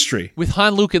chemistry with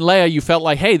Han, Luke, and Leia. You felt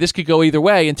like, hey, this could go either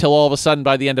way. Until all of a sudden,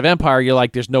 by the end of Empire, you're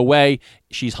like, there's no way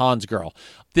she's Han's girl.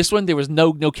 This one, there was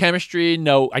no chemistry.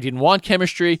 No, I didn't want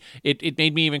chemistry. It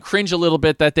made me even cringe a little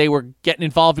bit that they were getting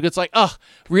involved because it's like, oh,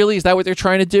 really? Is that what they're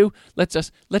trying to do? Let's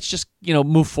just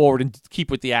move forward and keep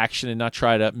with the action and not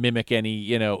try to mimic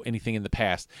anything in the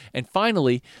past. And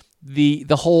finally, the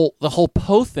whole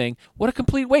Poe thing, what a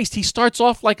complete waste. He starts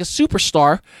off like a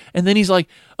superstar, and then he's like,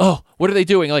 oh, what are they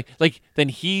doing? Like then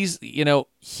he's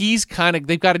kind of,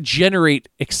 they've got to generate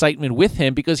excitement with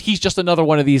him because he's just another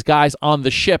one of these guys on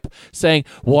the ship saying,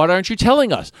 what aren't you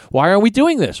telling us? Why aren't we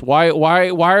doing this? Why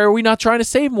are we not trying to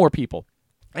save more people?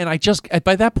 And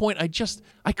by that point,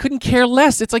 I couldn't care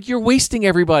less. It's like, you're wasting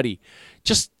everybody.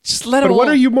 Just let him. But what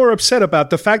are you more upset about?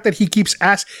 The fact that he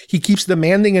keeps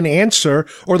demanding an answer,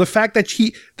 or the fact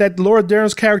that Laura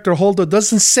Dern's character Holdo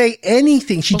doesn't say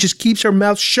anything? She just keeps her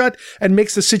mouth shut and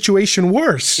makes the situation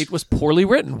worse. It was poorly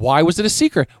written. Why was it a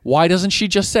secret? Why doesn't she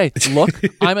just say, look,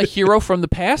 I'm a hero from the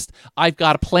past. I've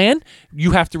got a plan.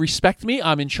 You have to respect me.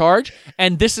 I'm in charge.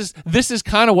 And this is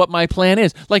kind of what my plan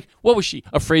is. Like, what was she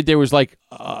afraid there was like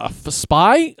a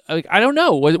spy? I don't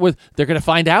know. They're going to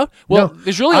find out? Well, no,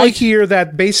 there's really I hear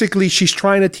that basically she's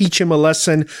trying to teach him a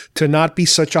lesson to not be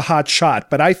such a hot shot.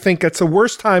 But I think it's the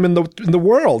worst time in the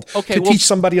world to teach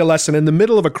somebody a lesson in the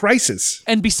middle of a crisis.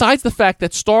 And besides the fact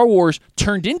that Star Wars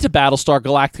turned into Battlestar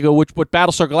Galactica, what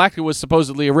Battlestar Galactica was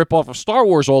supposedly a ripoff of Star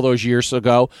Wars all those years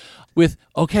ago, with,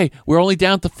 okay, we're only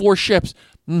down to 4 ships.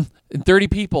 And 30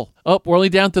 people. Oh, we're only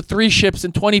down to 3 ships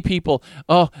and 20 people.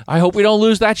 Oh, I hope we don't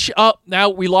lose that ship. Oh, now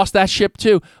we lost that ship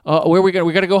too. Where are we going?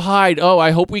 We got to go hide. Oh,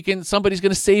 I hope somebody's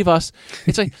going to save us.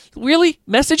 It's like, really?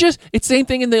 Messages? It's the same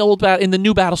thing in the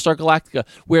new Battlestar Galactica,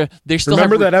 where they still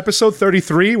remember that episode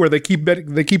 33 where they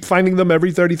keep finding them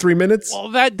every 33 minutes? Well,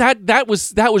 that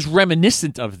was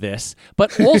reminiscent of this,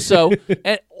 but also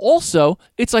also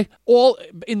it's like all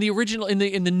in the original in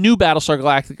the new Battlestar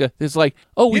Galactica. It's like,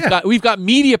 oh, we've got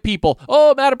media people.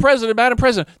 Oh, Madam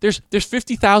President. There's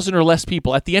 50,000 or less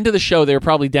people. At the end of the show, they were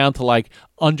probably down to like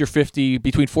under 50,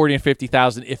 between 40 and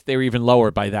 50,000, if they were even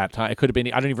lower by that time. It could have been.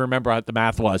 I don't even remember what the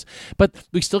math was. But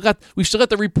we've still got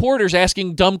the reporters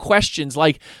asking dumb questions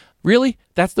like, really?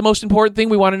 That's the most important thing?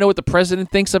 We want to know what the president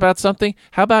thinks about something?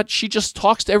 How about she just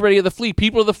talks to everybody of the fleet?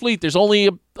 People of the fleet, there's only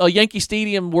a Yankee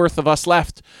Stadium worth of us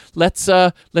left. Let's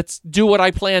do what I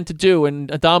plan to do, and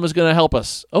Adama's going to help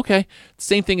us. Okay.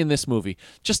 Same thing in this movie.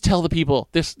 Just tell the people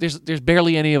there's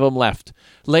barely any of them left.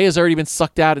 Leia's already been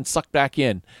sucked out and sucked back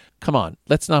in. Come on,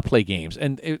 let's not play games.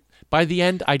 And by the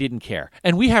end, I didn't care.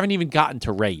 And we haven't even gotten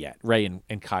to Rey yet, Rey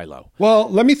and Kylo. Well,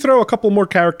 let me throw a couple more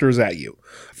characters at you.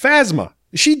 Phasma.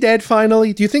 Is she dead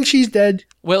finally? Do you think she's dead?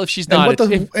 Well, if she's not,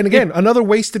 another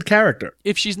wasted character.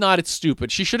 If she's not, it's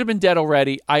stupid. She should have been dead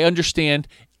already. I understand.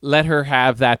 Let her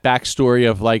have that backstory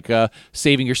of like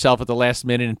saving yourself at the last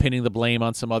minute and pinning the blame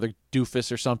on some other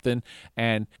doofus or something.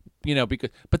 And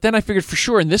but then I figured for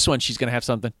sure in this one she's gonna have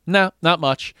something. No, not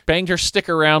much. Banged her stick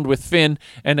around with Finn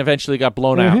and eventually got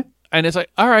blown out. And it's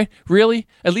like, all right, really?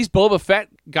 At least Boba Fett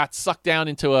got sucked down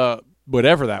into a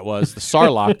whatever that was, the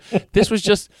Sarlacc. This was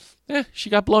just, she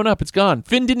got blown up. It's gone.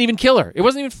 Finn didn't even kill her. It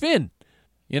wasn't even Finn.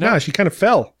 No, she kind of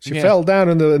fell. She fell down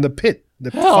in the pit,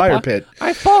 fire pit.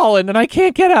 I fallen and I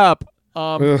can't get up.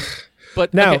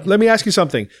 But now, let me ask you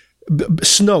something.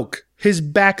 Snoke, his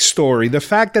backstory, the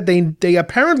fact that they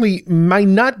apparently might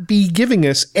not be giving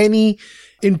us any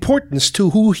importance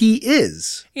to who he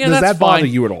is. Does that bother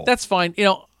you at all? That's fine.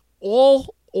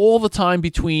 All the time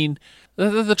between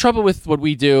the trouble with what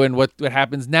we do and what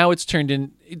happens now, it's turned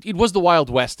in. It was the Wild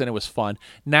West and it was fun.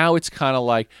 Now it's kind of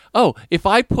like, oh, if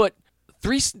I put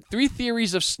three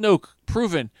theories of Snoke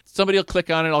proven, somebody will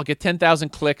click on it. I'll get 10,000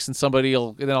 clicks, and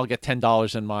then I'll get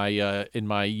 $10 in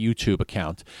my YouTube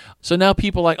account. So now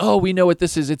people are like, oh, we know what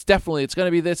this is. It's going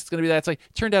to be this. It's going to be that. It's like,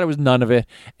 it turned out it was none of it,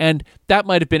 and that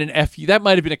might have been an FU. That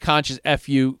might have been a conscious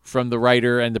FU from the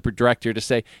writer and the director to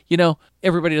say,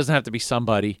 everybody doesn't have to be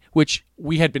somebody, which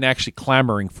we had been actually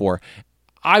clamoring for.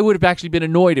 I would have actually been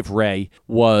annoyed if Rey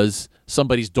was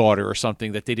somebody's daughter or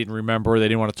something that they didn't remember or they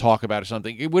didn't want to talk about or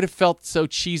something. It would have felt so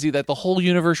cheesy that the whole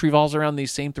universe revolves around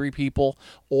these same three people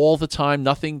all the time.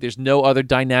 There's no other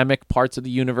dynamic parts of the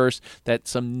universe that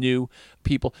some new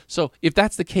people. So if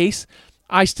that's the case,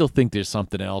 I still think there's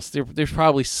something else. There's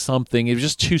probably something. It was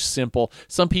just too simple.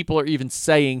 Some people are even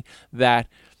saying that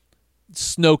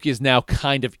Snoke is now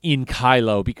kind of in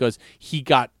Kylo because he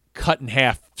got cut in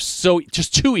half so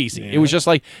just too easy. It was just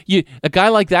like a guy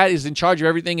like that is in charge of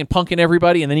everything and punking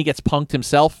everybody, and then he gets punked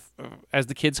himself, as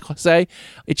the kids say.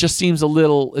 It just seems a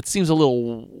little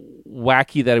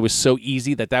wacky that it was so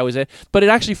easy that was it. But it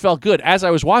actually felt good. As I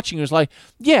was watching, it was like,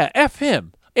 yeah, F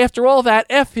him. After all that,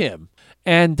 F him.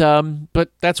 And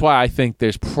but that's why I think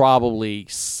there's probably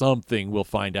something we'll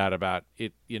find out about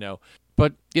it,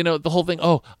 But the whole thing.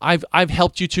 Oh, I've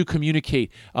helped you to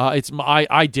communicate. I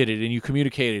did it, and you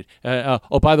communicated.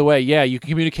 Oh, by the way, yeah, you can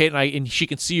communicate, and she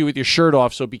can see you with your shirt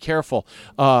off. So be careful.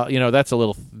 That's a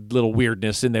little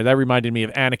weirdness in there. That reminded me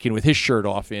of Anakin with his shirt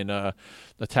off in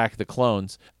Attack of the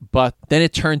Clones. But then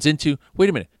it turns into, wait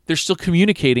a minute, they're still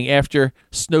communicating after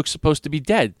Snoke's supposed to be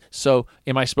dead. So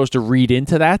am I supposed to read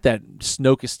into that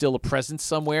Snoke is still a presence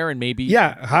somewhere, and maybe?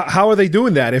 Yeah. How are they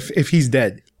doing that if he's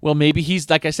dead? Well, maybe he's,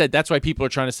 like I said, that's why people are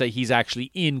trying to say he's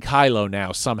actually in Kylo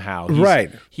now somehow.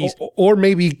 Right. Or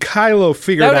maybe Kylo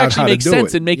figured out how to do it. That would actually make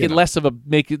sense and make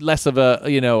it less of a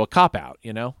a cop out.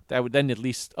 That would then at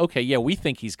least, okay, yeah, we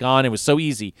think he's gone. It was so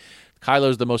easy.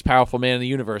 Kylo's the most powerful man in the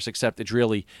universe, except it's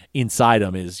really inside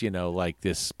him is like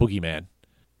this boogeyman.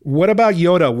 What about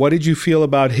Yoda? What did you feel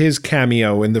about his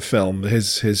cameo in the film?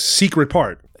 His secret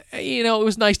part. It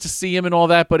was nice to see him and all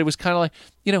that, but it was kind of like,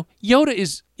 Yoda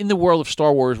is, in the world of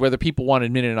Star Wars, whether people want to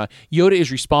admit it or not, Yoda is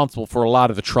responsible for a lot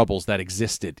of the troubles that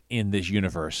existed in this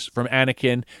universe, from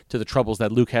Anakin to the troubles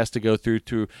that Luke has to go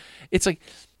through. It's like,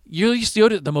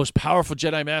 Yoda, the most powerful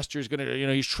Jedi Master, is going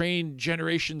to, he's trained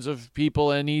generations of people,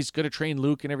 and he's going to train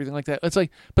Luke and everything like that. It's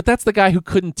like, but that's the guy who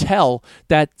couldn't tell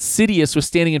that Sidious was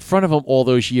standing in front of him all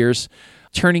those years,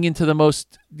 turning into the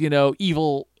most,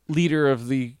 evil leader of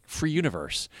the free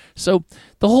universe. So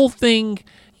the whole thing,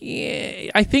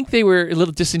 I think they were a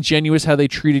little disingenuous how they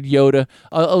treated Yoda.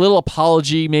 A little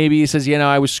apology, maybe. He says,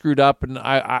 I was screwed up, and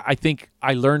I think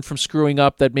I learned from screwing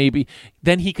up that maybe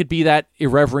then he could be that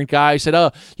irreverent guy who said,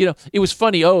 it was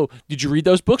funny. Oh, did you read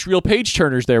those books? Real page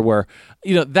turners there were.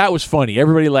 That was funny.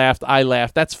 Everybody laughed. I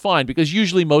laughed. That's fine, because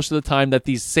usually most of the time that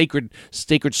these sacred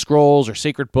scrolls or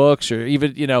sacred books or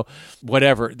even,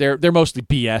 whatever, they're mostly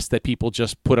BS that people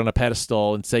just put on a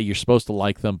pedestal and say you're supposed to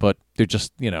like them, but they're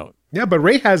just, Yeah, but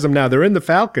Rey has them now. They're in the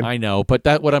Falcon. I know, but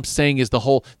what I'm saying is the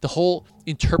whole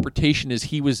interpretation is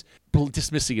he was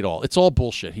dismissing it all. It's all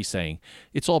bullshit, he's saying.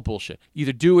 It's all bullshit.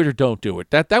 Either do it or don't do it.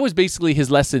 That was basically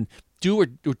his lesson. Do or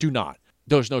do not.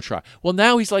 There's no try. Well,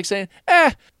 now he's like saying,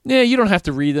 you don't have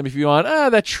to read them if you want.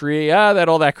 That tree,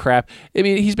 all that crap. I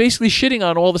mean, he's basically shitting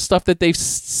on all the stuff that they've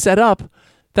set up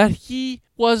that he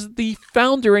was the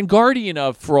founder and guardian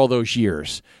of for all those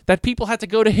years. That people had to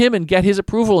go to him and get his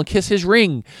approval and kiss his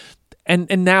ring. And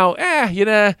now, you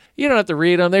don't have to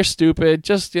read them. They're stupid.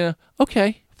 Just,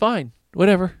 okay, fine,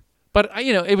 whatever. But,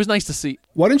 it was nice to see.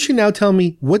 Why don't you now tell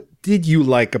me, what did you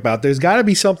like about? There's got to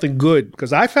be something good,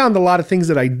 because I found a lot of things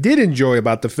that I did enjoy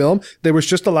about the film. There was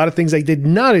just a lot of things I did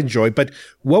not enjoy. But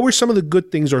what were some of the good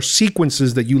things or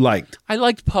sequences that you liked? I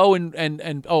liked Poe and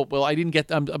I didn't get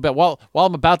while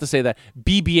I'm about to say that,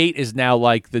 BB-8 is now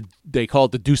like they call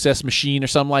it the Deus Ex Machine or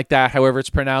something like that, however it's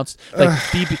pronounced. Like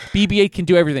BB-8 can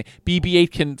do everything.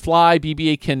 BB-8 can fly.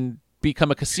 BB-8 can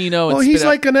become a casino. Well, he's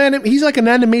like an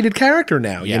animated character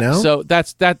now. Yeah, so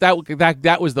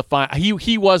that was the fun.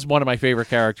 He was one of my favorite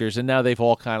characters, and now they've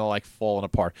all kind of like fallen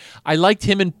apart. I liked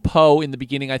him and Poe in the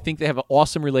beginning. I think they have an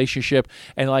awesome relationship,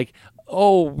 and like,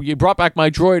 oh, you brought back my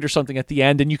droid or something at the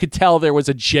end, and you could tell there was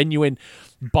a genuine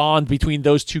bond between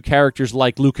those two characters,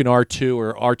 like Luke and R2,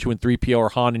 or R2 and 3PO, or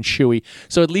Han and Chewie.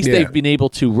 So at least they've been able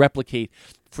to replicate,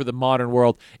 for the modern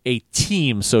world, a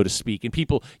team, so to speak. And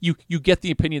people, you get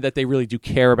the opinion that they really do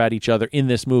care about each other in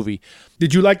this movie.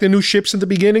 Did you like the new ships in the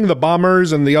beginning, the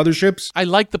bombers and the other ships? I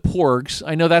like the Porgs.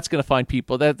 I know that's going to find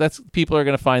people. People are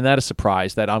going to find that a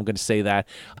surprise that I'm going to say that.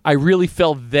 I really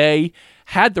felt they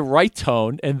had the right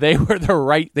tone, and they were the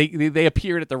right. They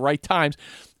appeared at the right times.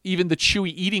 Even the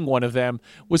Chewie eating one of them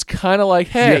was kind of like,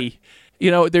 hey,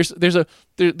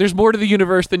 there's more to the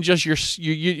universe than just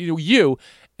you.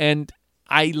 And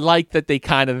I like that they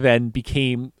kind of then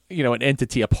became, an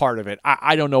entity, a part of it.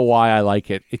 I don't know why I like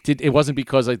it. It wasn't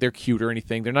because like they're cute or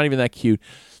anything. They're not even that cute.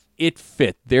 It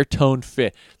fit. Their tone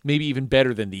fit. Maybe even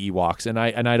better than the Ewoks. And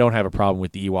I don't have a problem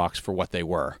with the Ewoks for what they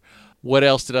were. What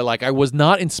else did I like? I was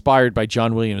not inspired by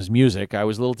John Williams' music. I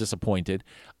was a little disappointed.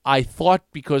 I thought,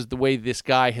 because the way this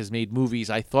guy has made movies,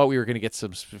 I thought we were going to get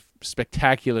some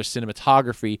spectacular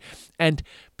cinematography. And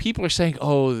people are saying,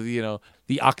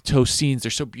 the Octo scenes,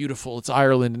 they're so beautiful. It's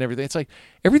Ireland and everything. It's like,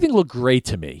 everything looked gray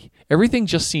to me. Everything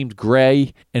just seemed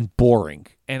gray and boring.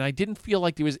 And I didn't feel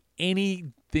like there was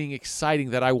anything exciting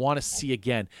that I want to see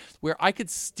again, where I could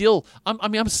still,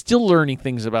 I'm still learning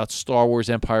things about Star Wars,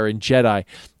 Empire, and Jedi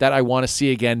that I want to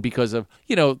see again because of,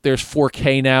 there's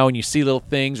 4K now and you see little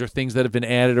things or things that have been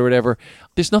added or whatever.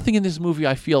 There's nothing in this movie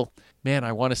I feel, man,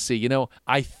 I want to see.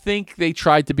 I think they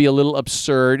tried to be a little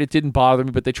absurd. It didn't bother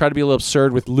me, but they tried to be a little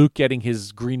absurd with Luke getting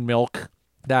his green milk.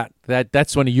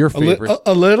 That's one of your favorites.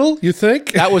 A little, you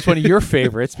think? That was one of your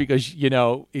favorites because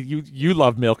you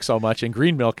love milk so much, and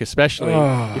green milk especially.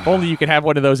 If only you could have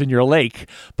one of those in your lake.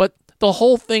 But the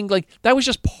whole thing, like, that was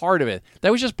just part of it.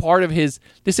 That was just part of his.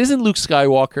 This isn't Luke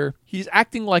Skywalker. He's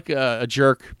acting like a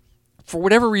jerk. For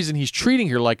whatever reason, he's treating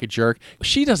her like a jerk.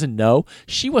 She doesn't know.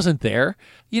 She wasn't there.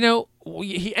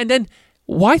 And then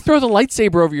why throw the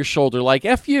lightsaber over your shoulder? Like,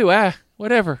 F you,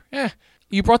 whatever.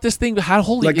 You brought this thing,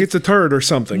 it's a turd or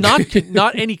something.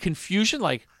 Not any confusion.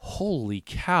 Like, holy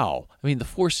cow. I mean, the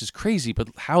Force is crazy, but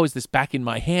how is this back in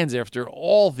my hands after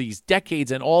all these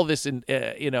decades and all this,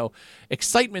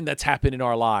 excitement that's happened in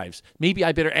our lives? Maybe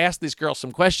I better ask this girl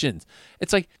some questions.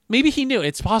 It's like, maybe he knew.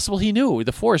 It's possible he knew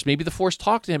the Force. Maybe the Force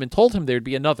talked to him and told him there'd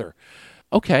be another.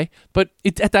 Okay, but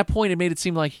at that point, it made it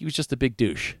seem like he was just a big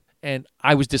douche. And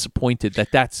I was disappointed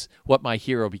that that's what my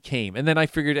hero became. And then I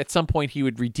figured at some point he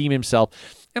would redeem himself.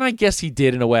 And I guess he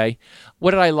did in a way.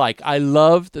 What did I like? I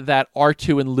loved that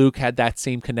R2 and Luke had that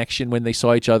same connection when they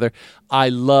saw each other. I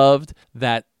loved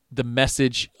that the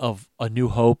message of A New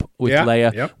Hope with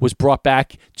Leia was brought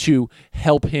back to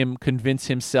help him convince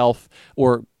himself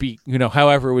or be,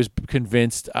 however it was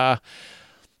convinced.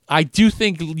 I do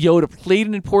think Yoda played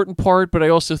an important part, but I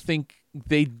also think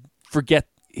they forget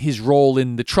his role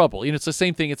in the trouble. It's the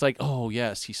same thing. It's like, oh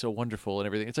yes, he's so wonderful and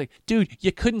everything. It's like, dude,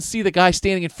 you couldn't see the guy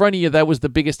standing in front of you that was the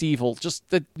biggest evil. Just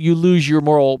that you lose your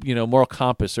moral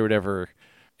compass or whatever.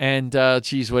 And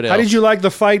geez, what else? How did you like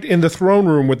the fight in the throne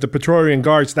room with the Praetorian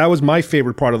guards? That was my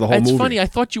favorite part of the whole movie. It's funny. I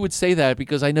thought you would say that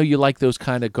because I know you like those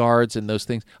kind of guards and those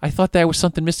things. I thought there was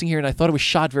something missing here, and I thought it was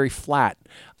shot very flat.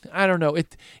 I don't know.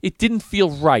 It didn't feel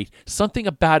right. Something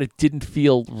about it didn't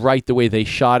feel right the way they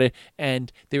shot it,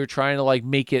 and they were trying to like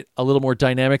make it a little more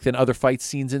dynamic than other fight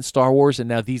scenes in Star Wars. And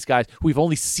now these guys, we've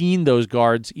only seen those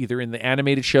guards either in the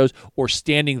animated shows or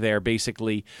standing there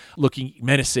basically looking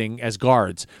menacing as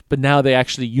guards. But now they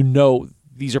actually,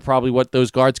 these are probably what those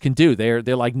guards can do. They're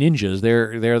like ninjas.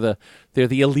 They're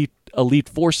the elite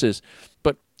forces.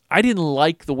 I didn't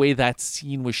like the way that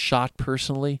scene was shot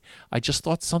personally. I just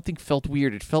thought something felt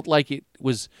weird. It felt like it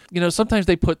was, sometimes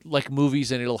they put like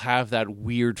movies and it'll have that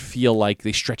weird feel like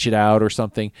they stretch it out or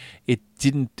something.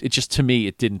 To me,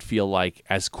 it didn't feel like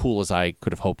as cool as I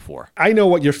could have hoped for. I know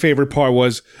what your favorite part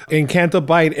was. In Canto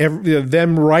Bight,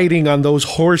 them riding on those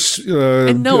horse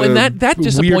and that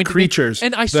disappointed weird creatures. Me.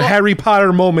 And I saw the Harry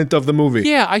Potter moment of the movie.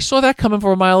 Yeah, I saw that coming from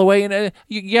a mile away. And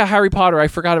Harry Potter, I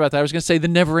forgot about that. I was going to say the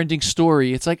never-ending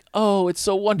story. It's like, oh, it's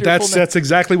so wonderful. That's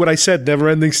exactly what I said,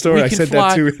 never-ending story. I said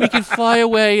that too. We can fly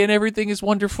away and everything is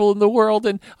wonderful in the world.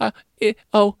 And,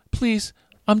 please,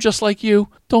 I'm just like you.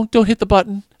 Don't hit the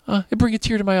button. It bring a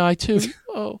tear to my eye too.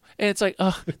 Oh, and it's like,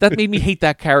 that made me hate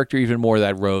that character even more.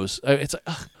 That Rose. It's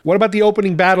like, What about the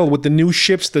opening battle with the new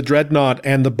ships, the Dreadnought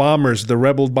and the bombers, the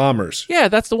rebel bombers? Yeah,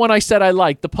 that's the one I said I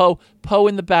liked. The Poe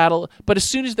in the battle. But as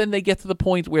soon as then they get to the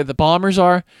point where the bombers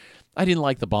are, I didn't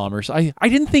like the bombers. I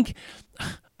didn't think.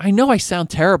 I know I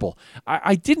sound terrible.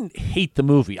 I didn't hate the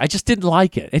movie. I just didn't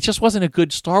like it. It just wasn't a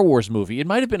good Star Wars movie. It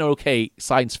might have been an okay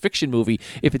science fiction movie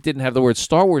if it didn't have the word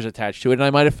Star Wars attached to it, and I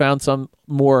might have found some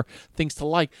more things to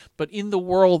like. But in the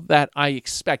world that I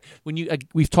expect, when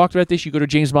we've talked about this, you go to a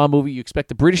James Bond movie, you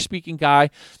expect a British-speaking guy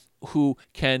who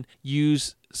can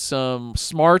use some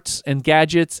smarts and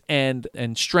gadgets and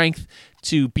strength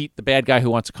to beat the bad guy who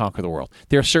wants to conquer the world.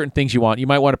 There are certain things you want. You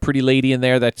might want a pretty lady in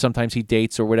there that sometimes he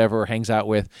dates or whatever, or hangs out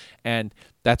with, and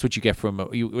that's what you get from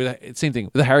same thing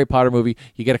with the Harry Potter movie.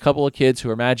 You get a couple of kids who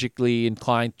are magically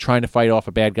inclined, trying to fight off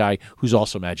a bad guy who's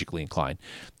also magically inclined.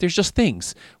 There's just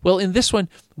things. Well, in this one,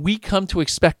 we come to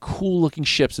expect cool-looking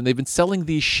ships, and they've been selling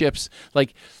these ships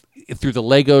like through the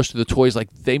Legos, through the toys.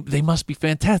 Like they must be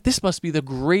fantastic. This must be the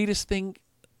greatest thing.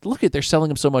 Look they're selling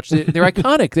them so much. They're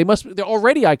iconic. They're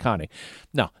already iconic.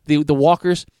 No, the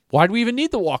walkers. Why do we even need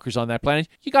the walkers on that planet?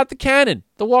 You got the cannon.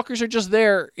 The walkers are just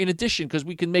there in addition because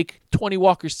we can make 20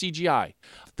 walkers CGI.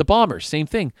 The bombers, same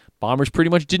thing. Bombers pretty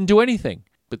much didn't do anything,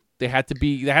 but they had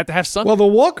to have something. Well, the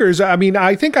walkers. I mean,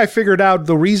 I think I figured out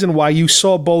the reason why you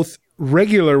saw both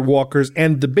regular walkers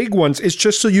and the big ones is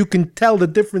just so you can tell the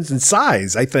difference in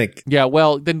size, I think. Yeah,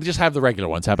 well, then just have the regular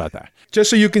ones. How about that? Just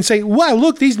so you can say, wow,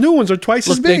 look, these new ones are twice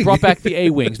as big. They brought back the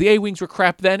A-Wings. The A-Wings were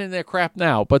crap then and they're crap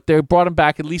now, but they brought them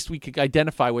back. At least we could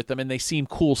identify with them, and they seem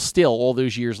cool still all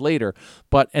those years later.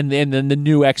 And then the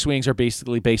new X-Wings are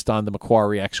basically based on the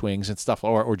Macquarie X-Wings and stuff,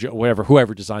 or whatever,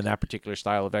 whoever designed that particular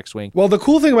style of X-Wing. Well, the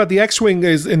cool thing about the X-Wing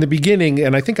is in the beginning,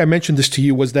 and I think I mentioned this to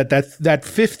you, was that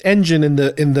fifth engine in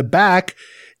the back.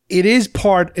 It is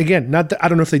part, again, I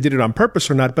don't know if they did it on purpose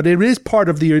or not, but it is part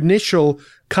of the initial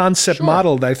concept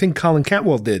model that I think Colin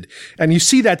Cantwell did. And you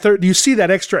see that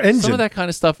extra engine. Some of that kind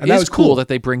of stuff is cool that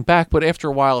they bring back, but after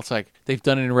a while, it's like they've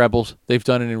done it in Rebels, they've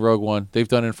done it in Rogue One, they've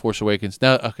done it in Force Awakens.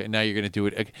 Now you're going to do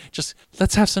it. Okay, just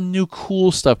let's have some new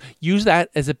cool stuff. Use that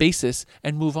as a basis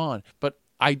and move on. But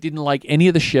I didn't like any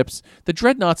of the ships, the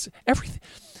dreadnoughts, everything.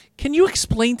 Can you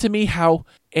explain to me how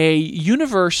a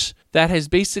universe that has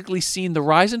basically seen the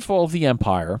rise and fall of the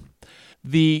Empire,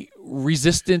 the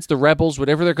resistance, the rebels,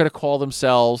 whatever they're going to call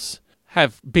themselves,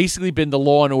 have basically been the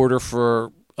law and order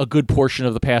for a good portion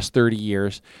of the past 30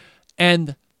 years,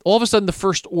 and all of a sudden the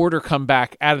First Order come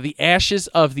back out of the ashes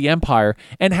of the Empire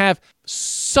and have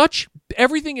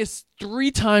everything is 3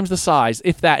 times the size,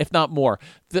 if not more.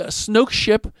 The Snoke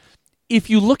ship, if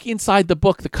you look inside the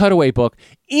book, the cutaway book,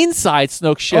 inside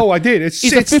Snoke's ship, I did. It's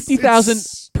a 50,000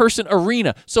 person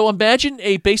arena. So imagine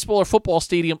a baseball or football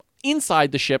stadium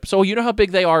inside the ship. So you know how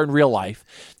big they are in real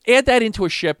life. Add that into a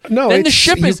ship. No, then the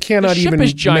ship is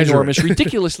ginormous, it.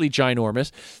 ridiculously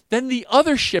ginormous. Then the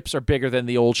other ships are bigger than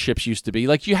the old ships used to be.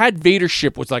 Like you had Vader's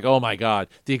ship was like, oh my god.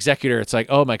 The Executor, it's like,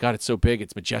 oh my god, it's so big,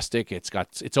 it's majestic, it's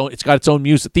got its own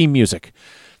music, theme music,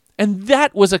 and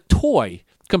that was a toy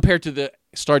compared to the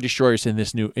Star Destroyers in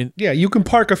this new... Yeah, you can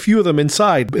park a few of them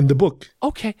inside in the book.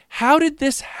 Okay, how did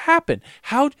this happen?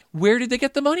 Where did they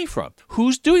get the money from?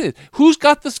 Who's doing it? Who's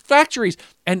got the factories?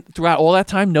 And throughout all that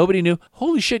time, nobody knew,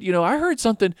 holy shit, I heard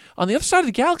something on the other side of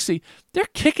the galaxy. They're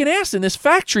kicking ass in this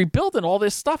factory, building all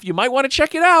this stuff. You might want to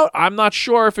check it out. I'm not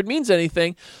sure if it means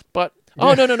anything, but...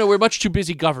 Oh, no, we're much too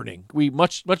busy governing. We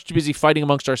much too busy fighting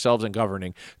amongst ourselves and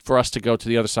governing for us to go to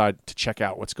the other side to check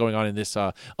out what's going on in this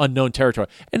unknown territory.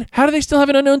 And how do they still have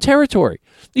an unknown territory?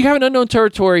 You have an unknown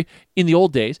territory in the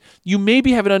old days. You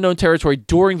maybe have an unknown territory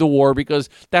during the war because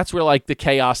that's where like the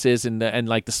chaos is and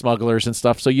like the smugglers and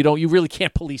stuff. So you really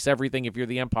can't police everything if you're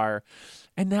the Empire.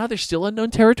 And now there's still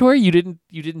unknown territory. You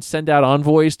didn't send out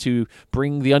envoys to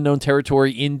bring the unknown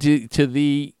territory into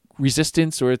the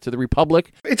resistance or to the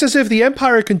Republic. It's as if the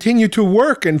Empire continued to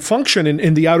work and function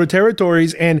in the Outer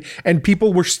Territories, and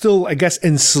people were still, I guess,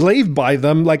 enslaved by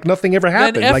them like nothing ever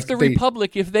happened. Then like the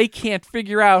Republic, if they can't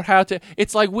figure out how to,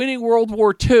 it's like winning World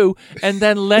War II and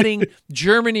then letting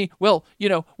Germany, well,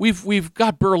 we've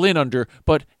got Berlin under,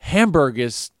 but Hamburg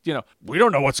is, we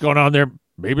don't know what's going on there.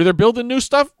 Maybe they're building new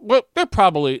stuff. Well, they're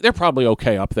probably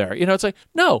okay up there. It's like,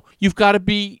 no, you've got to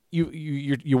be,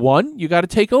 you won, you got to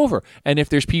take over. And if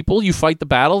there's people, you fight the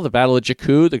battle of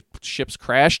Jakku, the ships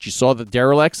crashed, you saw the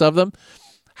derelicts of them.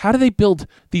 How do they build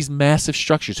these massive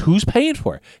structures? Who's paying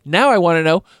for it? Now I want to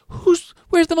know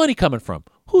where's the money coming from?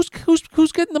 Who's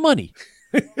getting the money?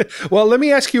 Well, let me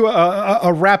ask you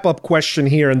a wrap-up question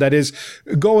here, and that is,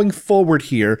 going forward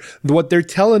here, what they're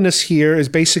telling us here is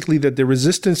basically that the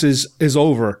resistance is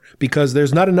over because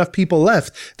there's not enough people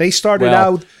left. They started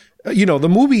out, the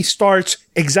movie starts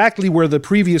exactly where the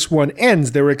previous one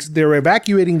ends. They're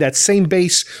evacuating that same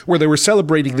base where they were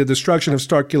celebrating the destruction of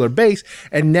Starkiller Base,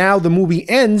 and now the movie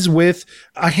ends with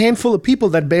a handful of people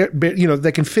that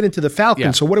that can fit into the Falcon.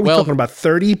 Yeah. So what are we talking about?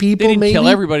 30 people? They didn't maybe kill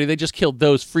everybody. They just killed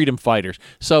those freedom fighters.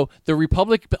 So the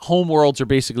Republic homeworlds are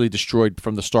basically destroyed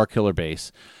from the Starkiller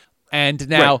Base, and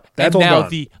now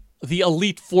the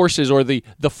elite forces, or the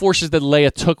forces that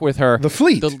Leia took with her, the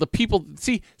fleet, the people.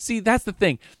 See, that's the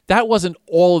thing. That wasn't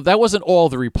all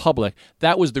the Republic.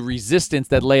 That was the resistance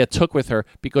that Leia took with her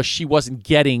because she wasn't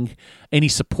getting any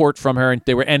support from her, and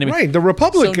they were enemies. Right, the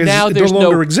Republic so now no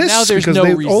longer exists now there's because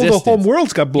no all the home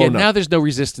worlds got blown up. Now there's no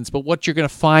resistance. But what you're going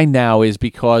to find now is,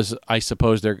 because I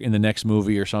suppose they're in the next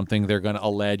movie or something, they're going to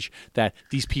allege that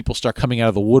these people start coming out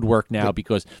of the woodwork now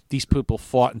because these people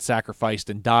fought and sacrificed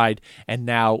and died, and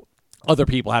now other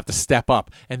people have to step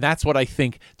up. And that's what I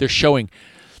think they're showing.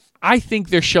 I think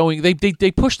they're showing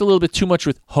they pushed a little bit too much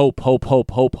with hope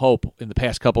in the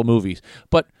past couple movies.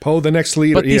 But Poe, the next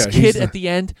leader, but this kid at the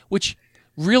end, which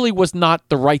really was not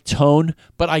the right tone,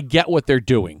 but I get what they're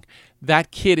doing. That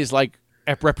kid is like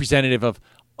a representative of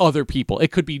other people.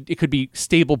 It could be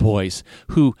stable boys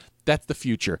who. That's the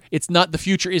future. It's not, the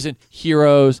future isn't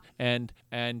heroes and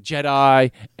Jedi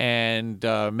and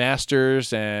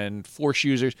masters and Force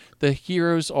users. The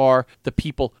heroes are the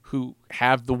people who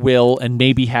have the will and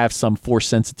maybe have some Force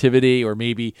sensitivity, or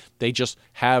maybe they just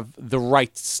have the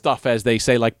right stuff, as they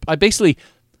say. Like, basically,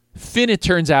 Finn, it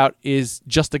turns out, is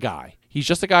just a guy. He's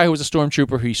just a guy who was a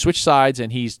stormtrooper who switched sides,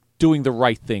 and he's doing the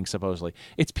right thing, supposedly.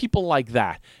 It's people like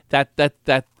that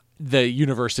the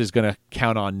universe is going to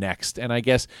count on next. And I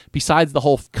guess besides the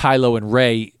whole Kylo and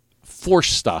Rey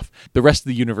Force stuff, the rest of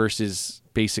the universe is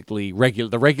basically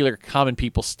the regular common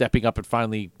people stepping up and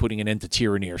finally putting an end to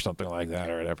tyranny or something like that,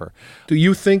 or whatever. Do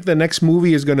you think the next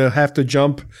movie is going to have to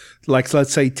jump, like,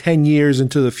 let's say 10 years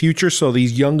into the future so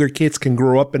these younger kids can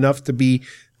grow up enough to be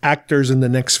actors in the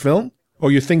next film?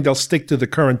 Or you think they'll stick to the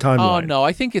current timeline? Oh, no,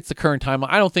 I think it's the current timeline.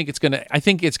 I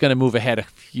think it's going to move ahead a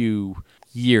few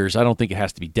years. I don't think it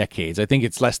has to be decades. I think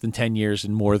it's less than 10 years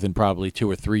and more than probably 2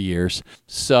 or 3 years.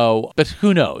 So, but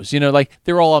who knows? Like,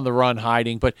 they're all on the run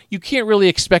hiding, but you can't really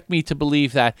expect me to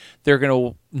believe that they're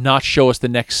going to not show us the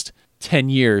next 10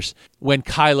 years when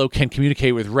Kylo can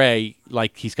communicate with Rey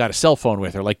like he's got a cell phone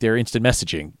with her, like they're instant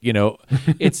messaging.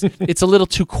 It's a little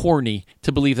too corny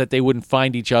to believe that they wouldn't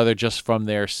find each other just from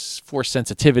their Force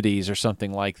sensitivities or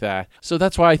something like that. So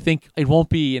that's why I think it won't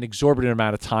be an exorbitant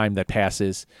amount of time that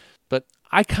passes. But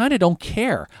I kind of don't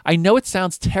care. I know it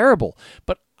sounds terrible,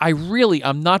 but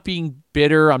I'm not being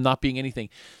bitter. I'm not being anything.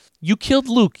 You killed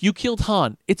Luke. You killed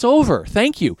Han. It's over.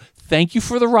 Thank you. Thank you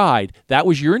for the ride. That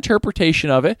was your interpretation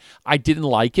of it. I didn't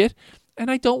like it,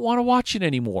 and I don't want to watch it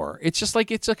anymore. It's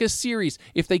like a series.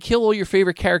 If they kill all your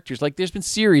favorite characters, like there's been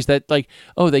series that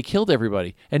they killed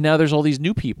everybody, and now there's all these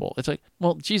new people. It's like,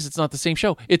 well, geez, it's not the same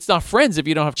show. It's not Friends if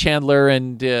you don't have Chandler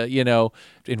and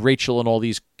and Rachel and all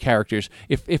these characters.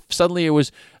 If suddenly it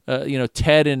was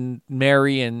Ted and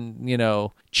Mary and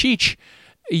Cheech,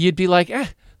 you'd be like,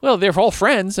 well, they're all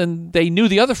friends and they knew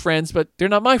the other friends, but they're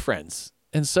not my friends.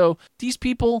 And so these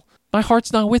people, my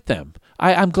heart's not with them.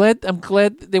 I'm glad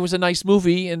there was a nice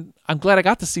movie, and I'm glad I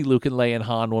got to see Luke and Leia and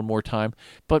Han one more time.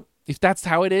 But if that's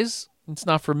how it is, it's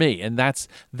not for me. And that's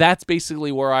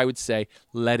basically where I would say,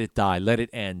 let it die, let it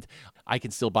end. I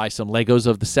can still buy some Legos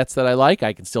of the sets that I like.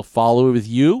 I can still follow it with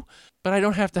you, but I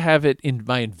don't have to have it in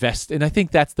my invest. And I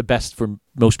think that's the best for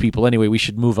most people anyway. We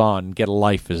should move on and get a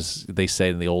life, as they say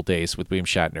in the old days with William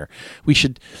Shatner. We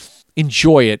should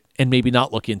enjoy it and maybe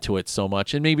not look into it so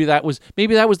much. And maybe that was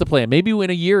the plan. Maybe in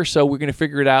a year or so we're going to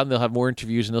figure it out, and they'll have more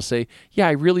interviews, and they'll say, yeah,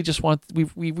 we really just wanted to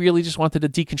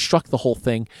deconstruct the whole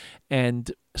thing, and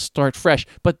start fresh.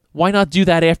 But why not do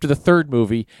that after the third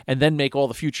movie and then make all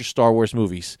the future Star Wars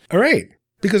movies? All right.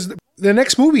 Because the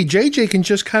next movie, JJ can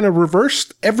just kind of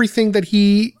reverse everything that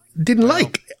he didn't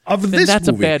like of this movie. That's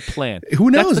a bad plan. Who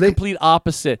knows? That's the complete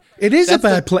opposite. It is a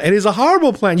bad plan. It is a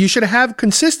horrible plan. You should have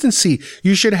consistency.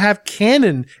 You should have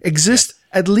canon exist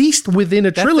at least within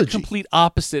a trilogy. That's the complete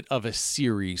opposite of a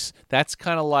series. That's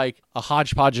kind of like a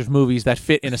hodgepodge of movies that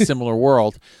fit in a similar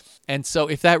world. And so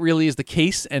if that really is the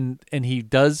case and he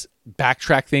does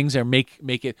backtrack things or make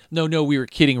it no, we were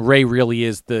kidding, Rey really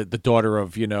is the daughter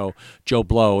of, Joe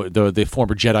Blow, the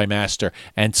former Jedi Master,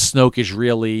 and Snoke is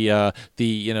really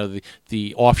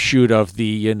the offshoot of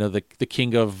the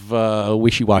king of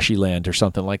Wishy-Washy Land or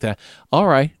something like that. All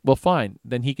right, well, fine,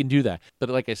 then he can do that. But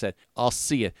like I said, I'll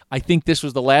see it. I think this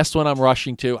was the last one I'm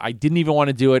rushing to. I didn't even want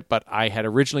to do it, but I had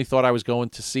originally thought I was going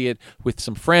to see it with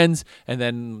some friends, and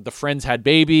then the friends had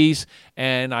babies,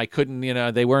 and I couldn't,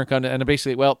 they weren't going to, and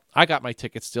basically, well, I got my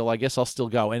ticket still. I guess I'll still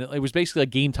go. And it was basically a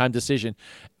game time decision.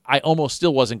 I almost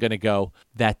still wasn't going to go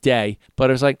that day, but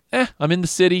I was like, I'm in the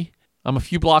city. I'm a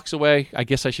few blocks away. I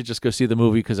guess I should just go see the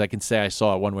movie because I can say I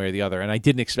saw it one way or the other. And I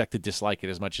didn't expect to dislike it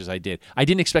as much as I did. I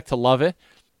didn't expect to love it,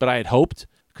 but I had hoped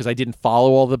because I didn't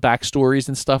follow all the backstories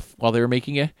and stuff while they were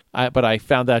making it. But I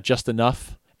found out just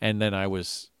enough. And then I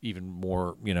was even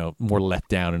more, more let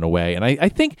down in a way. And I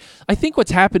think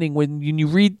what's happening when you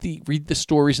read the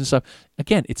stories and stuff,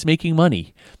 again, it's making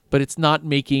money, but it's not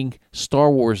making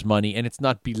Star Wars money, and it's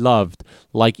not beloved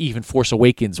like even Force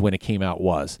Awakens when it came out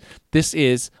was. This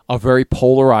is a very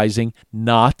polarizing,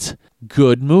 not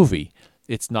good movie.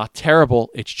 It's not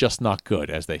terrible. It's just not good,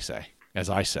 as I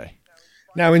say.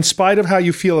 Now, in spite of how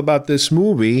you feel about this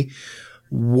movie,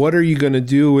 what are you going to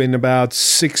do in about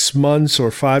 6 months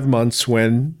or 5 months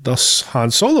when the Han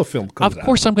Solo film comes out? Of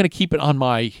course, I'm going to keep it on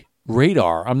my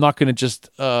radar. I'm not going to just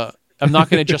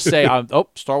say,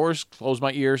 Star Wars, close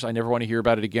my ears. I never want to hear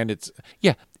about it again. It's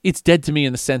dead to me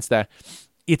in the sense that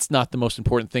it's not the most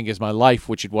important thing as my life,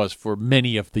 which it was for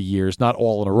many of the years, not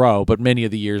all in a row, but many of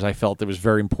the years I felt it was a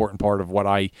very important part of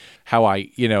the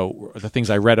things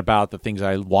I read about, the things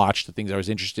I watched, the things I was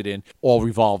interested in, all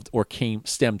revolved or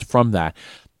stemmed from that.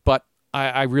 But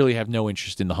I really have no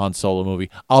interest in the Han Solo movie.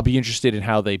 I'll be interested in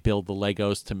how they build the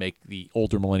Legos to make the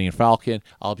older Millennium Falcon.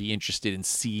 I'll be interested in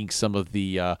seeing some of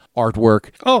the artwork.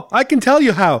 Oh, I can tell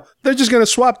you how. They're just going to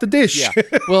swap the dish. Yeah.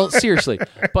 Well, seriously.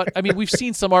 But, I mean, we've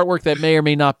seen some artwork that may or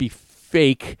may not be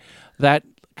fake that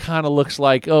kind of looks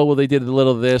like, they did a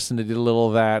little of this and they did a little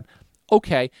of that.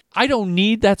 Okay, I don't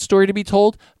need that story to be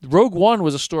told. Rogue One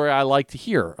was a story I like to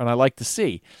hear and I like to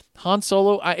see. Han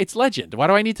Solo, it's legend. Why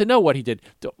do I need to know what he did?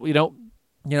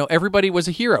 Everybody was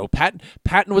a hero.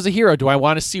 Patton was a hero. Do I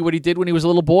want to see what he did when he was a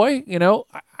little boy?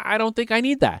 I don't think I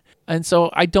need that. And so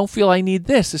I don't feel I need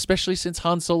this, especially since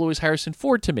Han Solo is Harrison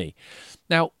Ford to me.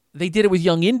 Now, they did it with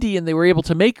Young Indy, and they were able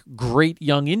to make great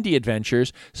Young Indy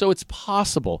adventures, so it's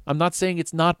possible. I'm not saying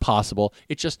it's not possible.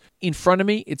 It's just in front of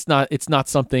me, it's not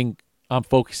something I'm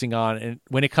focusing on, and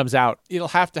when it comes out, it'll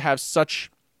have to have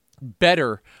such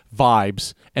better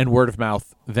vibes and word of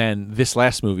mouth than this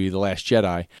last movie, The Last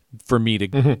Jedi, for me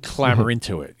to clamor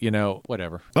into it,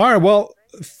 whatever. All right, well,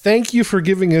 thank you for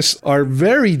giving us our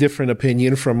very different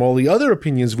opinion from all the other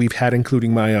opinions we've had,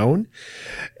 including my own.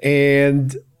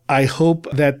 And I hope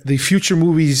that the future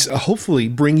movies hopefully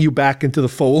bring you back into the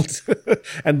fold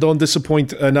and don't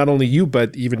disappoint not only you,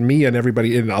 but even me and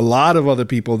everybody and a lot of other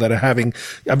people that are having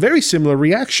a very similar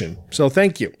reaction. So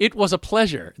thank you. It was a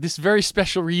pleasure. This very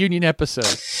special reunion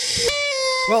episode.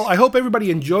 Well, I hope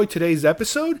everybody enjoyed today's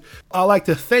episode. I'd like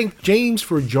to thank James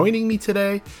for joining me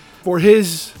today for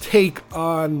his take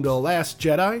on The Last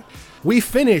Jedi. We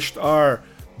finished our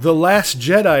The Last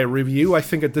Jedi review. I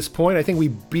think at this point, we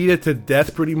beat it to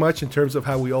death pretty much in terms of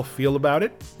how we all feel about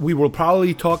it. We will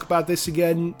probably talk about this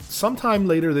again sometime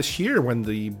later this year when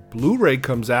the Blu-ray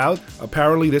comes out.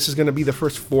 Apparently, this is going to be the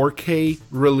first 4K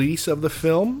release of the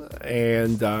film,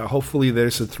 and hopefully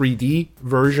there's a 3D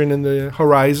version in the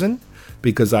horizon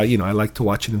because I like to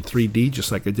watch it in 3D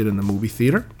just like I did in the movie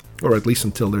theater. Or at least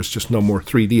until there's just no more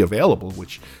 3D available,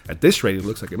 which at this rate, it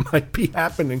looks like it might be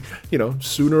happening,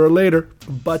 sooner or later.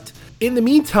 But in the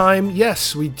meantime,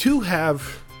 yes, we do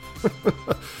have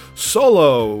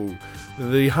Solo,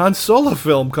 the Han Solo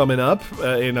film coming up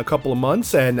in a couple of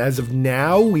months. And as of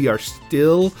now, we are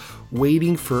still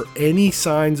waiting for any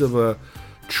signs of a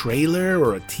trailer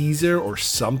or a teaser or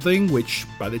something, which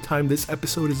by the time this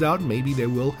episode is out, maybe they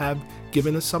will have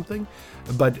given us something.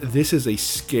 But this is a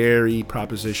scary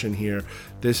proposition here.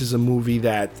 This is a movie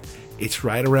that it's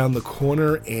right around the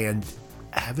corner and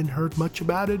I haven't heard much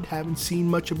about it, haven't seen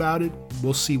much about it.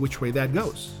 We'll see which way that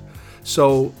goes.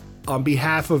 So On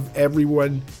behalf of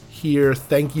everyone here,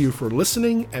 thank you for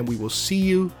listening, and we will see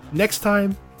you next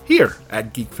time here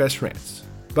at GeekFest Rants.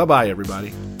 Bye-bye,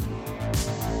 everybody.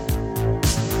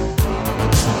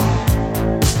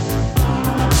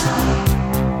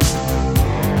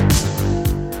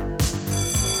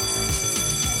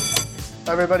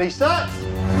 Everybody set. 3,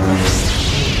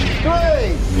 2,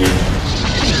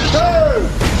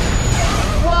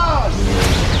 1.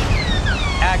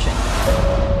 Action.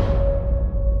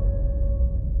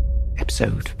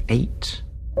 Episode 8.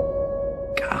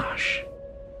 Gosh.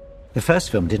 The first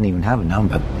film didn't even have a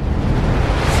number.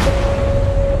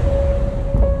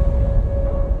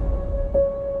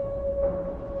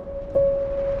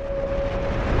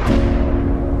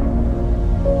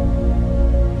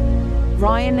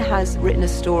 Ryan has written a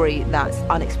story that's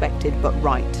unexpected but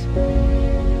right.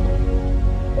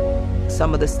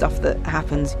 Some of the stuff that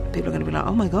happens, people are going to be like,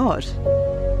 oh my God.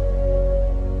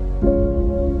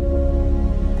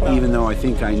 Even though I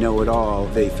think I know it all,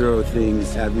 they throw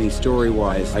things at me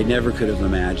story-wise I never could have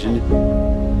imagined.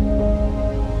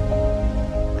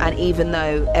 And even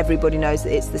though everybody knows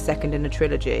that it's the second in a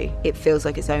trilogy, it feels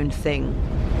like its own thing.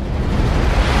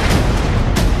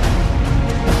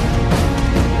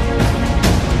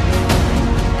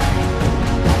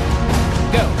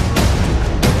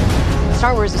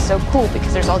 Star Wars is so cool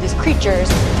because there's all these creatures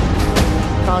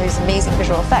and all these amazing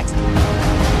visual effects.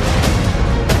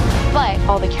 But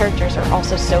all the characters are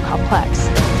also so complex.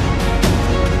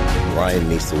 Ryan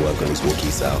needs to work on his Wookiee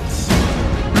sounds.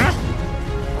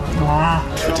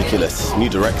 It's ridiculous. New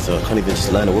director can't even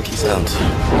just learn a Wookiee sound.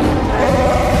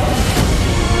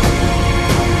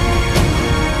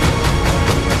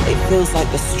 It feels like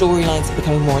the storylines are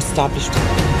becoming more established.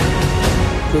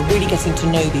 We're really getting to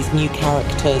know these new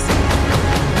characters,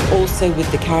 also with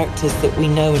the characters that we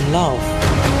know and love.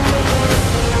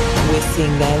 We're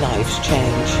seeing their lives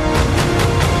change.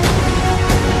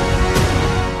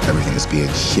 Everything is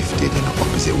being shifted in the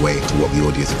opposite way to what the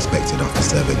audience expected after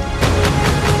 7.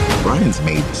 Ryan's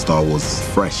made Star Wars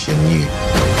fresh and new.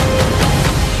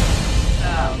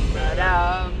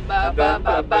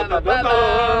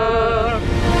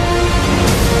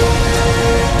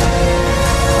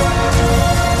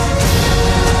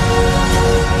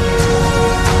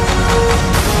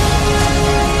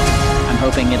 I'm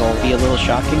hoping it'll be a little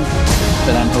shocking,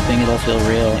 but I'm hoping it'll feel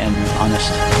real and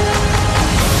honest.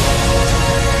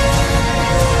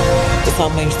 It's our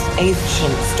most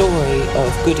ancient story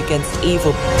of good against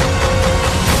evil,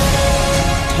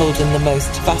 told in the most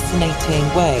fascinating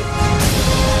way,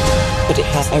 but it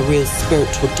has a real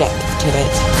spiritual depth to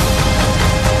it.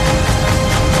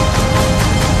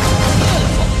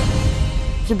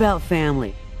 It's about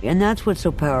family, and that's what's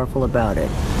so powerful about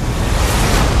it.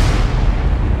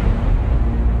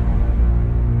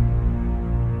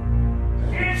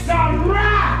 It's a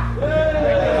wrap!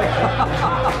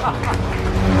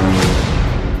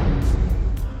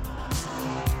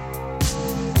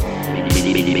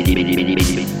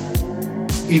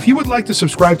 If you would like to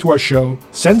subscribe to our show,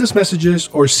 send us messages,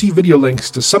 or see video links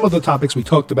to some of the topics we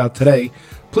talked about today,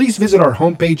 please visit our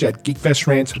homepage at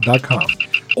geekfestrants.com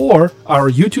or our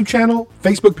YouTube channel,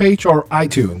 Facebook page, or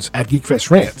iTunes at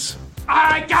Geekfest Rants.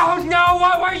 I don't know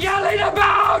what we're yelling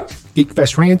about!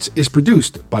 Geekfest Rants is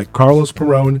produced by Carlos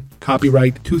Perron,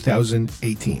 copyright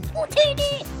 2018.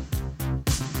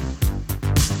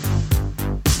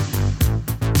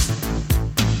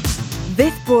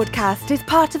 This broadcast is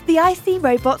part of the IC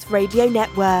Robots Radio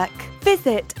Network.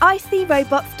 Visit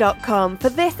icrobots.com for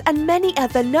this and many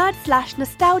other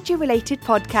nerd/nostalgia related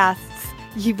podcasts.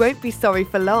 You won't be sorry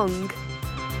for long.